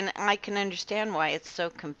it, and I can understand why it's so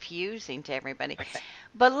confusing to everybody.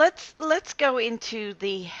 But let's go into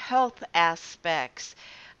the health aspects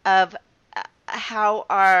of how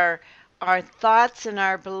our thoughts and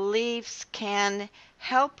our beliefs can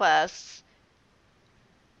help us,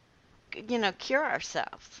 cure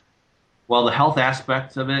ourselves. Well, the health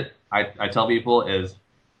aspect of it, I tell people, is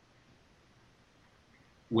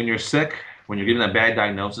when you're sick, when you're given a bad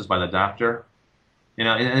diagnosis by the doctor,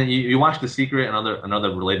 and you watch The Secret and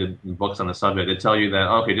other related books on the subject, they tell you that,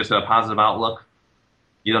 okay, just a positive outlook,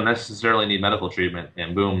 you don't necessarily need medical treatment,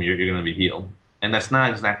 and boom, you're going to be healed. And that's not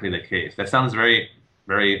exactly the case. That sounds very,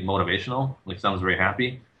 very motivational, like sounds very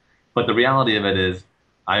happy. But the reality of it is,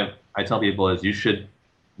 I tell people is you should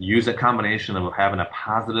use a combination of having a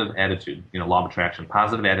positive attitude, law of attraction,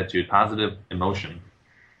 positive attitude, positive emotion.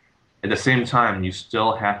 At the same time, you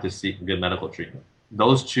still have to seek good medical treatment.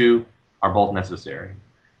 Those two are both necessary.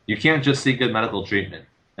 You can't just seek good medical treatment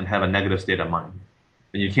and have a negative state of mind.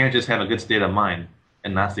 And you can't just have a good state of mind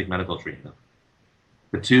and not seek medical treatment.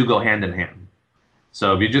 The two go hand in hand.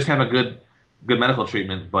 So if you just have a good medical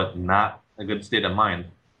treatment but not a good state of mind,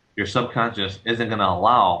 your subconscious isn't going to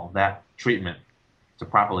allow that treatment to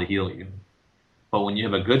properly heal you. But when you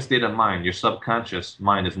have a good state of mind, your subconscious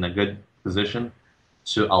mind is in a good position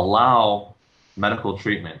to allow medical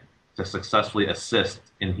treatment to successfully assist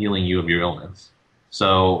in healing you of your illness.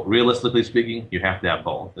 So realistically speaking, you have to have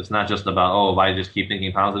both. It's not just about, if I just keep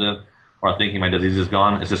thinking positive or thinking my disease is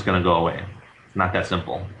gone, it's just going to go away. It's not that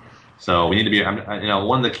simple. So we need to be,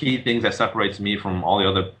 one of the key things that separates me from all the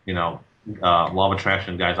other, law of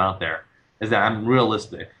attraction guys out there is that I'm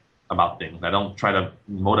realistic about things. I don't try to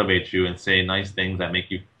motivate you and say nice things that make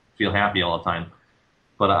you feel happy all the time.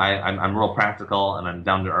 But I'm real practical and I'm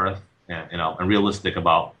down to earth and and realistic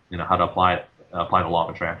about how to apply the law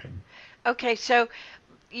of attraction. Okay, so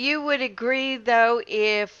you would agree though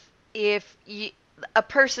if a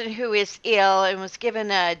person who is ill and was given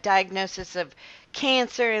a diagnosis of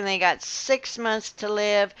cancer and they got 6 months to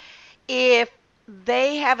live, if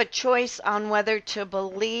they have a choice on whether to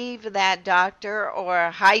believe that doctor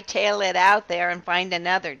or hightail it out there and find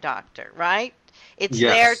another doctor, right? It's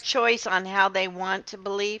their choice on how they want to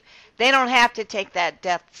believe. They don't have to take that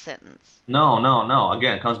death sentence. No.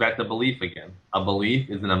 Again, it comes back to belief again. A belief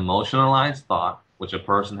is an emotionalized thought which a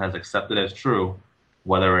person has accepted as true,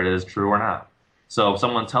 whether it is true or not. So if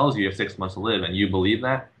someone tells you you have 6 months to live and you believe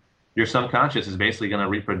that, your subconscious is basically going to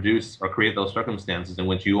reproduce or create those circumstances in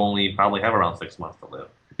which you only probably have around 6 months to live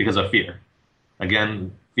because of fear.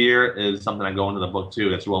 Again, fear is something I go into the book too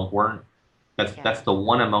that's real important. That's the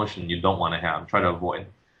one emotion you don't want to have, try to avoid.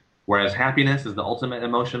 Whereas happiness is the ultimate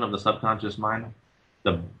emotion of the subconscious mind,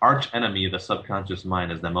 the arch enemy of the subconscious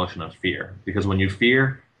mind is the emotion of fear. Because when you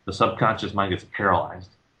fear, the subconscious mind gets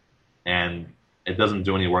paralyzed and it doesn't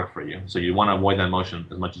do any work for you. So you want to avoid that emotion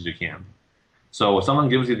as much as you can. So if someone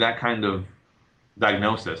gives you that kind of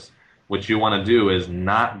diagnosis, what you want to do is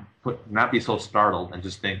not be so startled and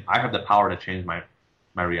just think, I have the power to change my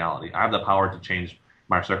reality. I have the power to change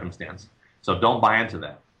my circumstance. So don't buy into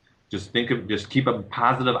that. Just keep a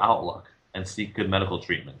positive outlook and seek good medical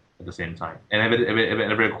treatment at the same time. And if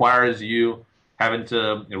it requires you having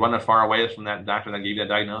to run far away from that doctor that gave you that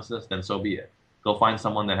diagnosis, then so be it. Go find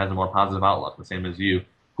someone that has a more positive outlook, the same as you,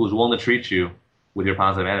 who's willing to treat you with your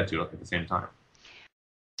positive attitude at the same time.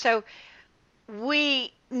 So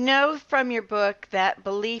we know from your book that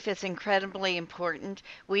belief is incredibly important.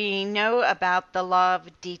 We know about the law of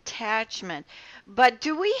detachment. But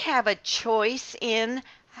do we have a choice in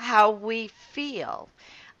how we feel?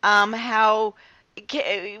 How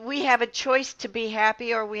we have a choice to be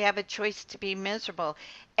happy or we have a choice to be miserable.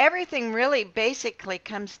 Everything really basically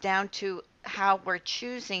comes down to how we're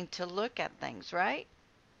choosing to look at things, right?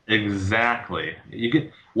 Exactly.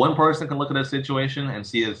 One person can look at a situation and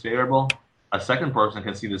see it as favorable. A second person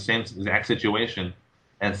can see the same exact situation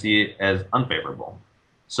and see it as unfavorable.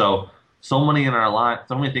 So many things in our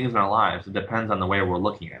lives, it depends on the way we're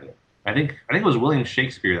looking at it. I think it was William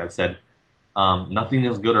Shakespeare that said, nothing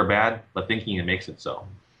is good or bad, but thinking it makes it so.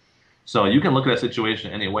 So you can look at a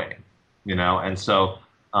situation any way, and so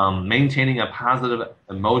maintaining a positive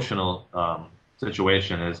emotional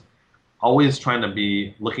situation is always trying to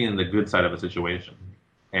be looking at the good side of a situation.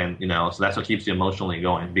 And, so that's what keeps you emotionally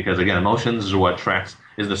going. Because, again, emotions is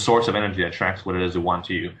the source of energy that attracts what it is you want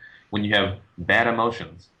to you. When you have bad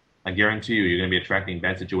emotions, I guarantee you're going to be attracting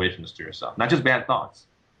bad situations to yourself. Not just bad thoughts.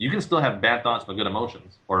 You can still have bad thoughts but good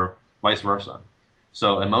emotions, or vice versa.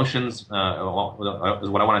 So emotions is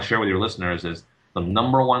what I want to share with your listeners is the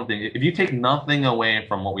number one thing. If you take nothing away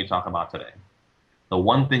from what we talk about today, the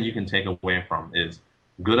one thing you can take away from is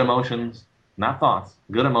good emotions, not thoughts.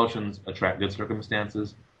 Good emotions attract good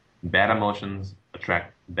circumstances. Bad emotions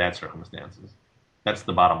attract bad circumstances. That's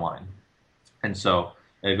the bottom line. And so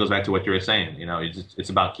it goes back to what you were saying. It's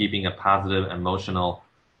about keeping a positive emotional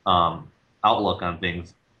outlook on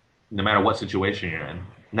things, no matter what situation you're in.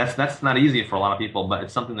 And that's not easy for a lot of people, but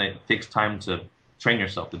it's something that takes time to train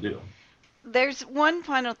yourself to do. There's one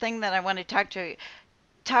final thing that I want to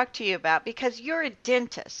talk to you about, because you're a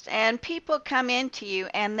dentist and people come into you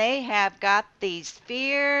and they have got these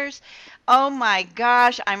fears. Oh my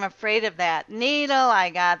gosh, I'm afraid of that needle. I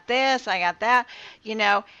got this, I got that,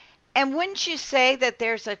 And wouldn't you say that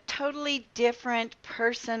there's a totally different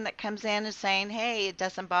person that comes in and saying, hey, it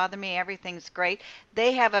doesn't bother me, everything's great.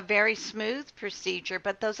 They have a very smooth procedure,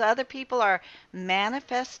 but those other people are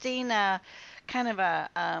manifesting a kind of a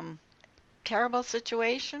terrible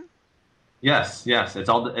situation? Yes. It's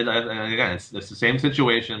all, and again, it's the same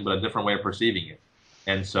situation, but a different way of perceiving it.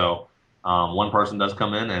 And so one person does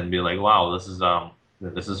come in and be like, wow, this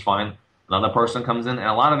is fine. Another person comes in, and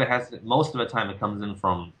a lot of most of the time it comes in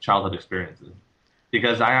from childhood experiences.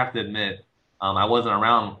 Because I have to admit, I wasn't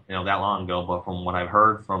around, that long ago, but from what I've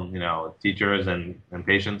heard from, teachers and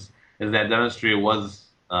patients, is that dentistry was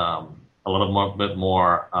a bit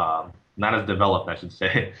more, not as developed, I should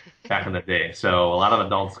say, back in the day. So a lot of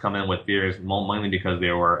adults come in with fears, mainly because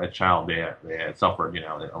they were a child, they had suffered,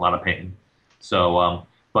 a lot of pain. So,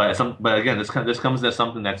 but again, this comes as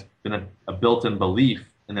something that's been a built-in belief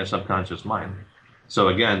in their subconscious mind. So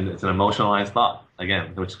again, it's an emotionalized thought,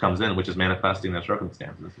 again, which comes in, which is manifesting their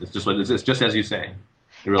circumstances. It's just as you say.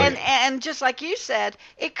 It really is. And just like you said,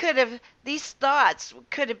 these thoughts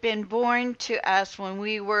could have been born to us when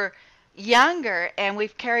we were younger, and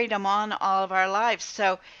we've carried them on all of our lives.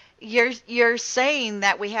 So you're saying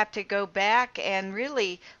that we have to go back and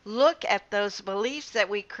really look at those beliefs that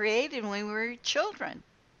we created when we were children.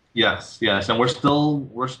 Yes, and we're still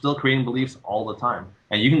creating beliefs all the time,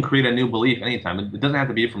 and you can create a new belief anytime. It doesn't have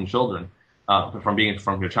to be from children, from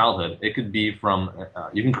your childhood. It could be from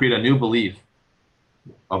you can create a new belief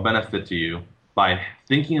of benefit to you by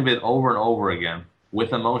thinking of it over and over again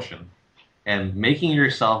with emotion, and making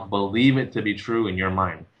yourself believe it to be true in your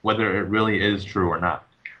mind, whether it really is true or not.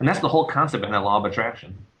 And that's the whole concept behind the law of attraction.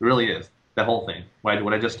 It really is that whole thing.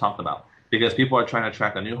 What I just talked about, because people are trying to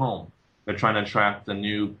attract a new home. They're trying to attract a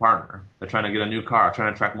new partner. They're trying to get a new car,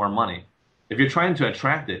 trying to attract more money. If you're trying to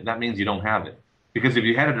attract it, that means you don't have it. Because if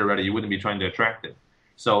you had it already, you wouldn't be trying to attract it.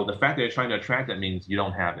 So the fact that you're trying to attract it means you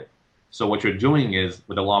don't have it. So what you're doing is,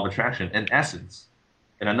 with the law of attraction, in essence,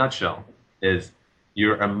 in a nutshell, is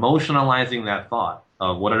you're emotionalizing that thought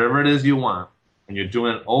of whatever it is you want, and you're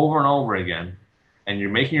doing it over and over again, and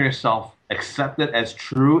you're making yourself accept it as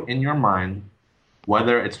true in your mind,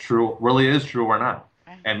 whether it's true, really is true or not.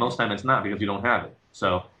 And most time it's not, because you don't have it.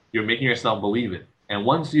 So you're making yourself believe it. And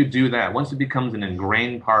once you do that, once it becomes an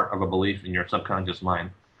ingrained part of a belief in your subconscious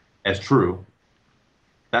mind as true,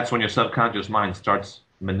 that's when your subconscious mind starts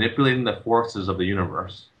manipulating the forces of the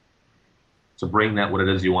universe to bring that what it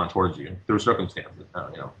is you want towards you through circumstances,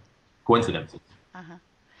 coincidences. Uh-huh.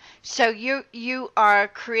 So you are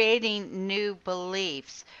creating new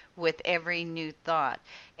beliefs with every new thought.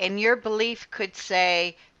 And your belief could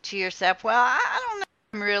say to yourself, well, I don't know if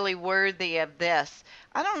I'm really worthy of this.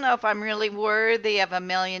 I don't know if I'm really worthy of $1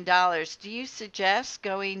 million. Do you suggest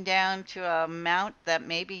going down to an amount that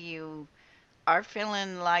maybe you are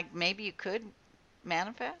feeling like maybe you could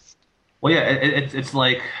manifest? Well, yeah, it's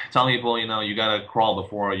like telling people, you got to crawl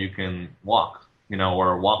before you can walk,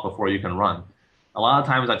 or walk before you can run. A lot of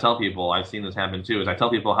times I tell people, I've seen this happen too, is I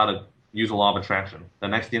tell people how to use the law of attraction. The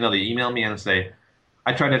next thing you know, they email me and say,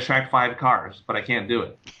 I tried to attract 5 cars, but I can't do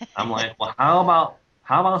it. I'm like, well, how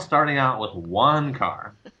about starting out with 1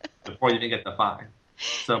 car before you even get to 5?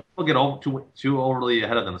 So people get too overly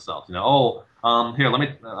ahead of themselves. Here,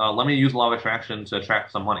 let me use the law of attraction to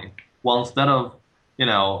attract some money. Well, instead of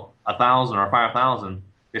 1,000 or 5,000,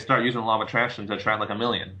 they start using the law of attraction to attract like 1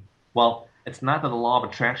 million. Well, it's not that the law of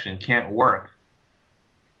attraction can't work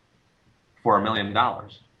for $1 million,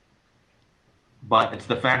 but it's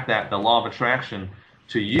the fact that the law of attraction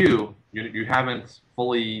to you haven't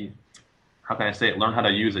fully, how can I say it, learned how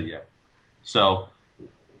to use it yet. So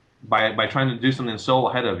by trying to do something so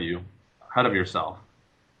ahead of yourself,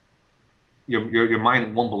 your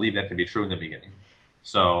mind won't believe that to be true in the beginning.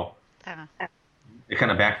 So it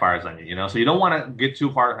kind of backfires on you, you know? So you don't want to get too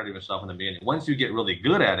hard ahead of yourself in the beginning. Once you get really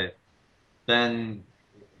good at it, then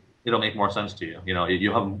it'll make more sense to you. You know,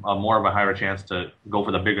 you have a more of a higher chance to go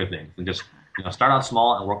for the bigger things and just, you know, start out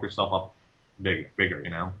small and work yourself up bigger, you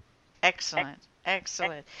know? Excellent.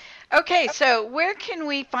 Excellent. Okay, so where can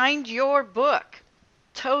we find your book,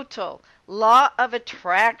 Total Law of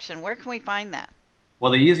Attraction? Where can we find that?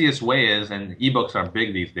 Well, the easiest way is, and ebooks are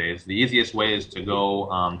big these days, the easiest way is to go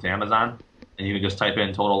to Amazon, and you can just type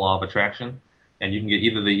in Total Law of Attraction, and you can get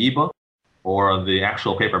either the ebook or the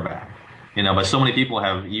actual paperback. You know, but so many people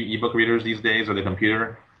have ebook readers these days or the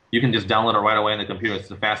computer. You can just download it right away on the computer. It's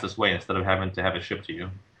the fastest way instead of having to have it shipped to you.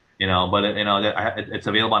 You know, but it's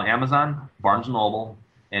available on Amazon, Barnes & Noble,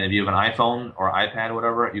 and if you have an iPhone or iPad or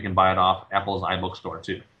whatever, you can buy it off Apple's iBook store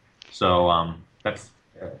too. So that's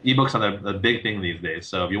ebooks are the big thing these days.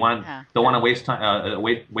 So if you don't want to waste time,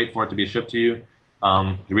 wait for it to be shipped to you.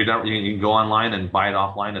 You read it. You can go online and buy it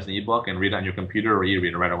offline as an ebook and read it on your computer or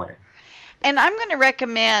e-reader right away. And I'm going to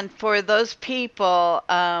recommend for those people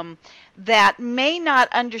that may not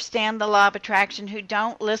understand the law of attraction, who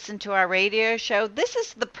don't listen to our radio show, this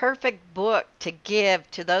is the perfect book to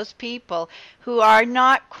give to those people who are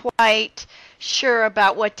not quite sure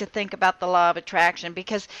about what to think about the law of attraction.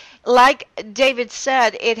 Because like David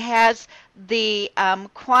said, it has the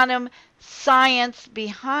quantum science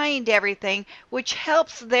behind everything, which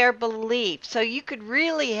helps their belief. So you could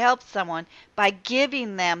really help someone by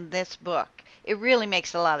giving them this book. It really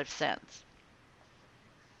makes a lot of sense.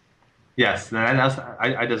 Yes, and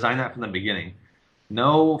I designed that from the beginning.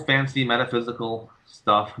 No fancy metaphysical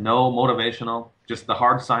stuff, no motivational, just the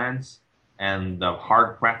hard science and the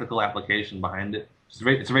hard practical application behind it.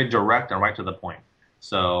 It's very direct and right to the point.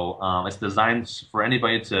 So it's designed for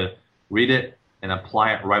anybody to read it and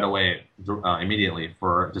apply it right away, immediately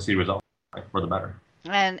to see results for the better.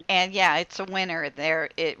 And yeah, it's a winner there.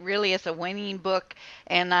 It really is a winning book,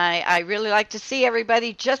 and I really like to see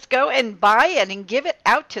everybody just go and buy it and give it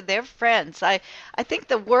out to their friends. I think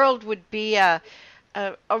the world would be a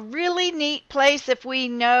really neat place if we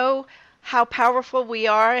know how powerful we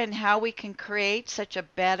are and how we can create such a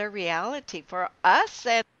better reality for us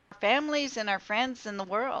and our families and our friends in the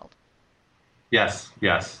world. Yes,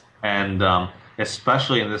 and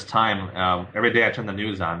especially in this time, every day I turn the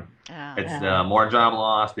news on. It's more job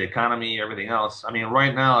loss, the economy, everything else. I mean,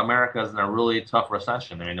 right now, America is in a really tough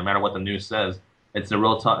recession. I mean, no matter what the news says, it's a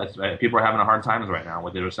real tough. People are having a hard times right now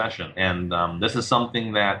with the recession, and this is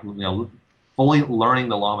something that, you know, fully learning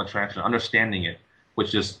the law of attraction, understanding it,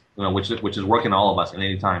 which is working all of us at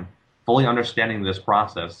any time. Fully understanding this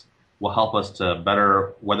process will help us to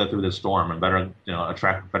better weather through this storm and better, you know,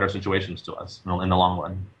 attract better situations to us, you know, in the long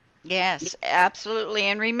run. Yes, absolutely.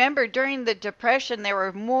 And remember, during the Depression, there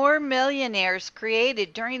were more millionaires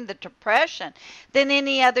created during the Depression than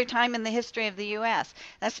any other time in the history of the U.S.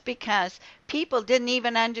 That's because people didn't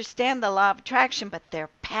even understand the law of attraction, but their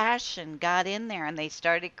passion got in there and they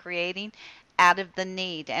started creating out of the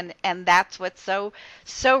need. And that's what's so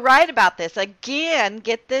right about this. Again,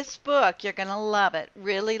 get this book. You're going to love it,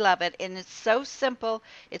 really love it. And it's so simple.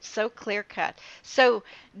 It's so clear cut. So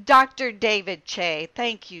Dr. David Che,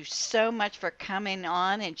 thank you so much for coming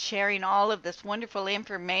on and sharing all of this wonderful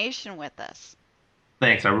information with us.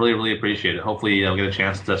 Thanks. I really, really appreciate it. Hopefully I'll get a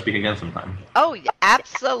chance to speak again sometime. Oh,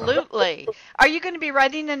 absolutely. Are you going to be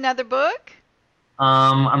writing another book?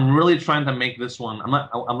 I'm really trying to make this one.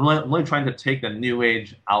 I'm really trying to take the new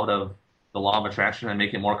age out of the law of attraction and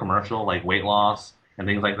make it more commercial, like weight loss and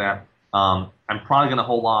things like that. I'm probably going to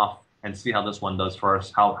hold off and see how this one does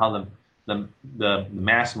first, how the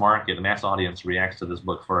mass market, the mass audience reacts to this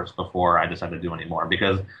book first before I decide to do any more.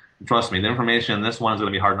 Because trust me, the information in this one is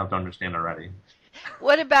going to be hard enough to understand already.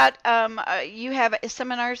 What about you have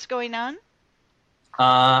seminars going on?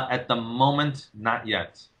 At the moment, not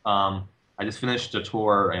yet. I just finished a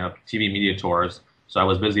tour, TV media tours, so I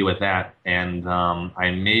was busy with that, and I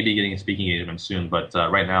may be getting a speaking engagement soon, but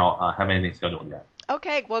right now I haven't anything scheduled yet.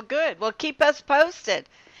 Okay, well, good. Well, keep us posted.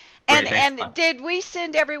 Great, and did we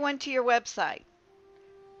send everyone to your website?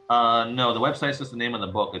 No, the website's just the name of the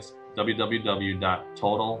book. It's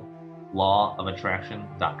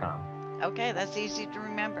www.totallawofattraction.com. Okay, that's easy to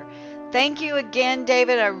remember. Thank you again,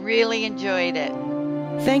 David. I really enjoyed it.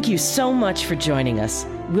 Thank you so much for joining us.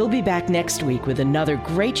 We'll be back next week with another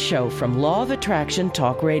great show from Law of Attraction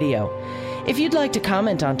Talk Radio. If you'd like to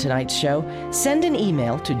comment on tonight's show, send an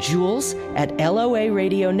email to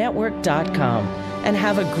jules@loaradionetwork.com and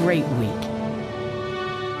have a great week.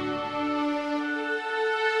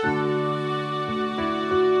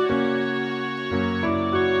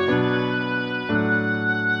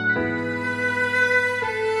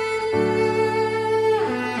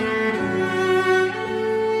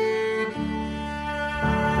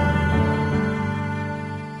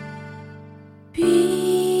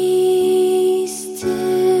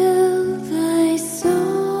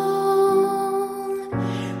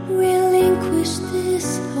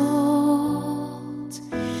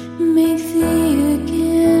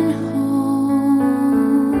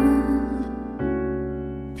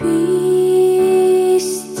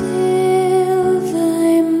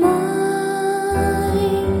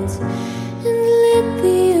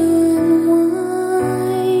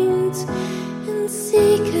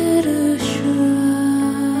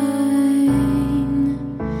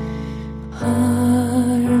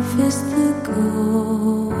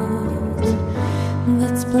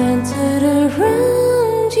 that's planted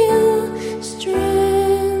around you,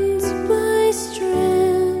 strands by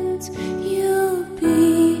strands, you'll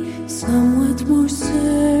be somewhat more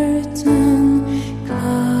certain.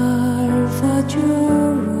 Carve out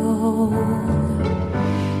your role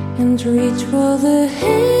and reach for the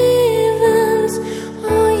heavens.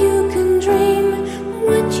 All you can dream,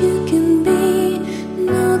 what you can be,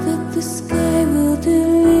 know that the sky will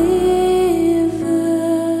deliver.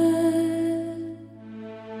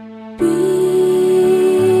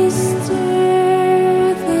 Be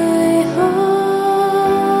stir thy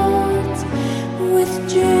heart with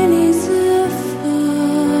journeys afar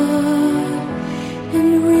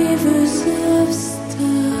and rivers of stars.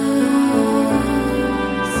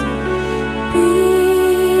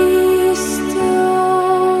 Be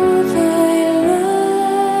still thy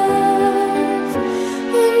love,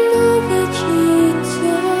 and know that ye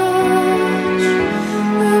touch,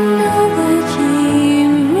 and know that ye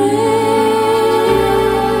melt.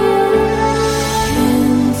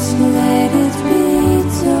 Hence let it be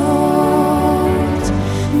told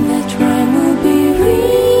that rhyme will be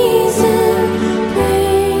reason,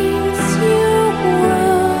 paints your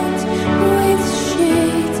world with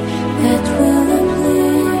shades that will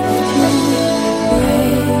uplift you.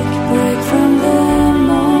 Break from the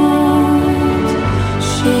mold,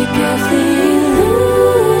 shake off the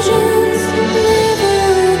illusions, never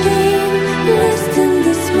again rest in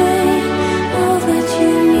dismay. All that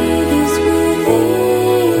you need is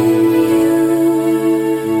within you.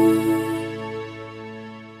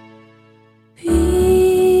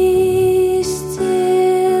 Be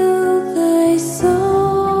still thy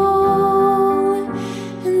soul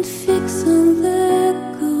and fix on the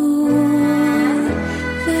goal.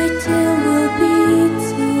 Thy tale will be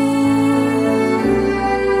told.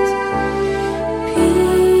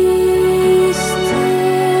 Peace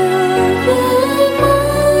still thy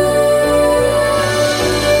mind.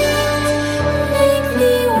 Make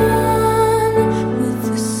thee one with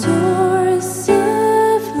the source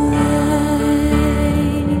of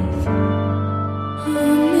life.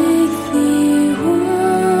 Make thee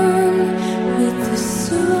one with the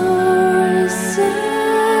source of life.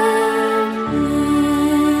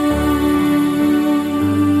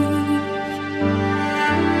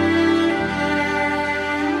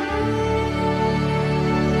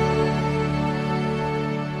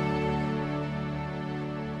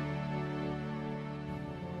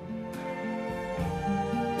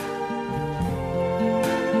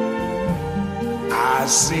 I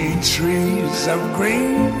see trees of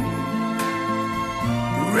green,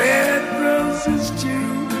 red roses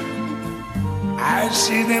too. I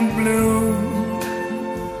see them bloom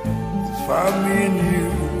for me and you.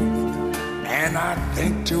 And I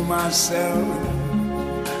think to myself,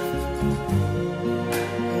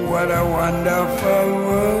 what a wonderful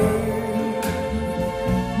world.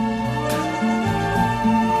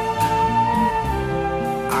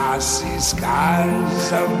 I see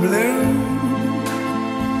skies of blue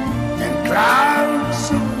and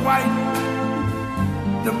clouds of white,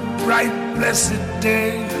 the bright blessed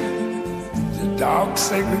day, the dark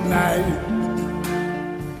sacred night.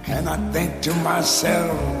 And I think to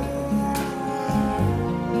myself,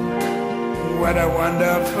 what a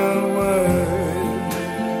wonderful world.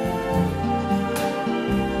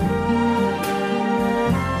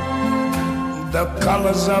 The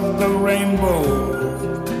colors of the rainbow,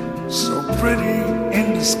 so pretty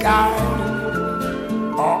in the sky,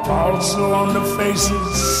 are also on the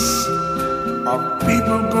faces of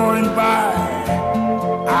people going by.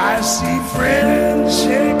 I see friends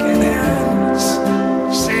shaking hands,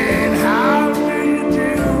 saying, how do you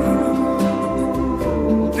do?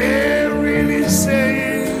 They're really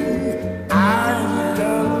saying, I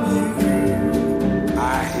love you. I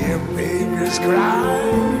hear babies cry,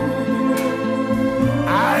 I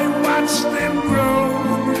watch them grow.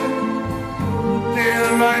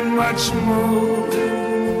 They'll learn much more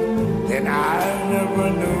than I never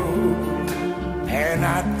knew. And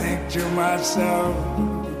I think to myself,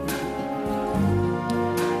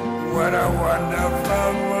 what a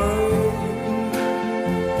wonderful world.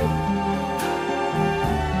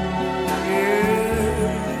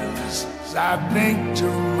 Yes, I think to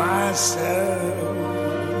myself,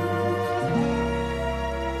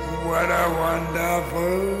 what a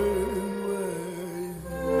wonderful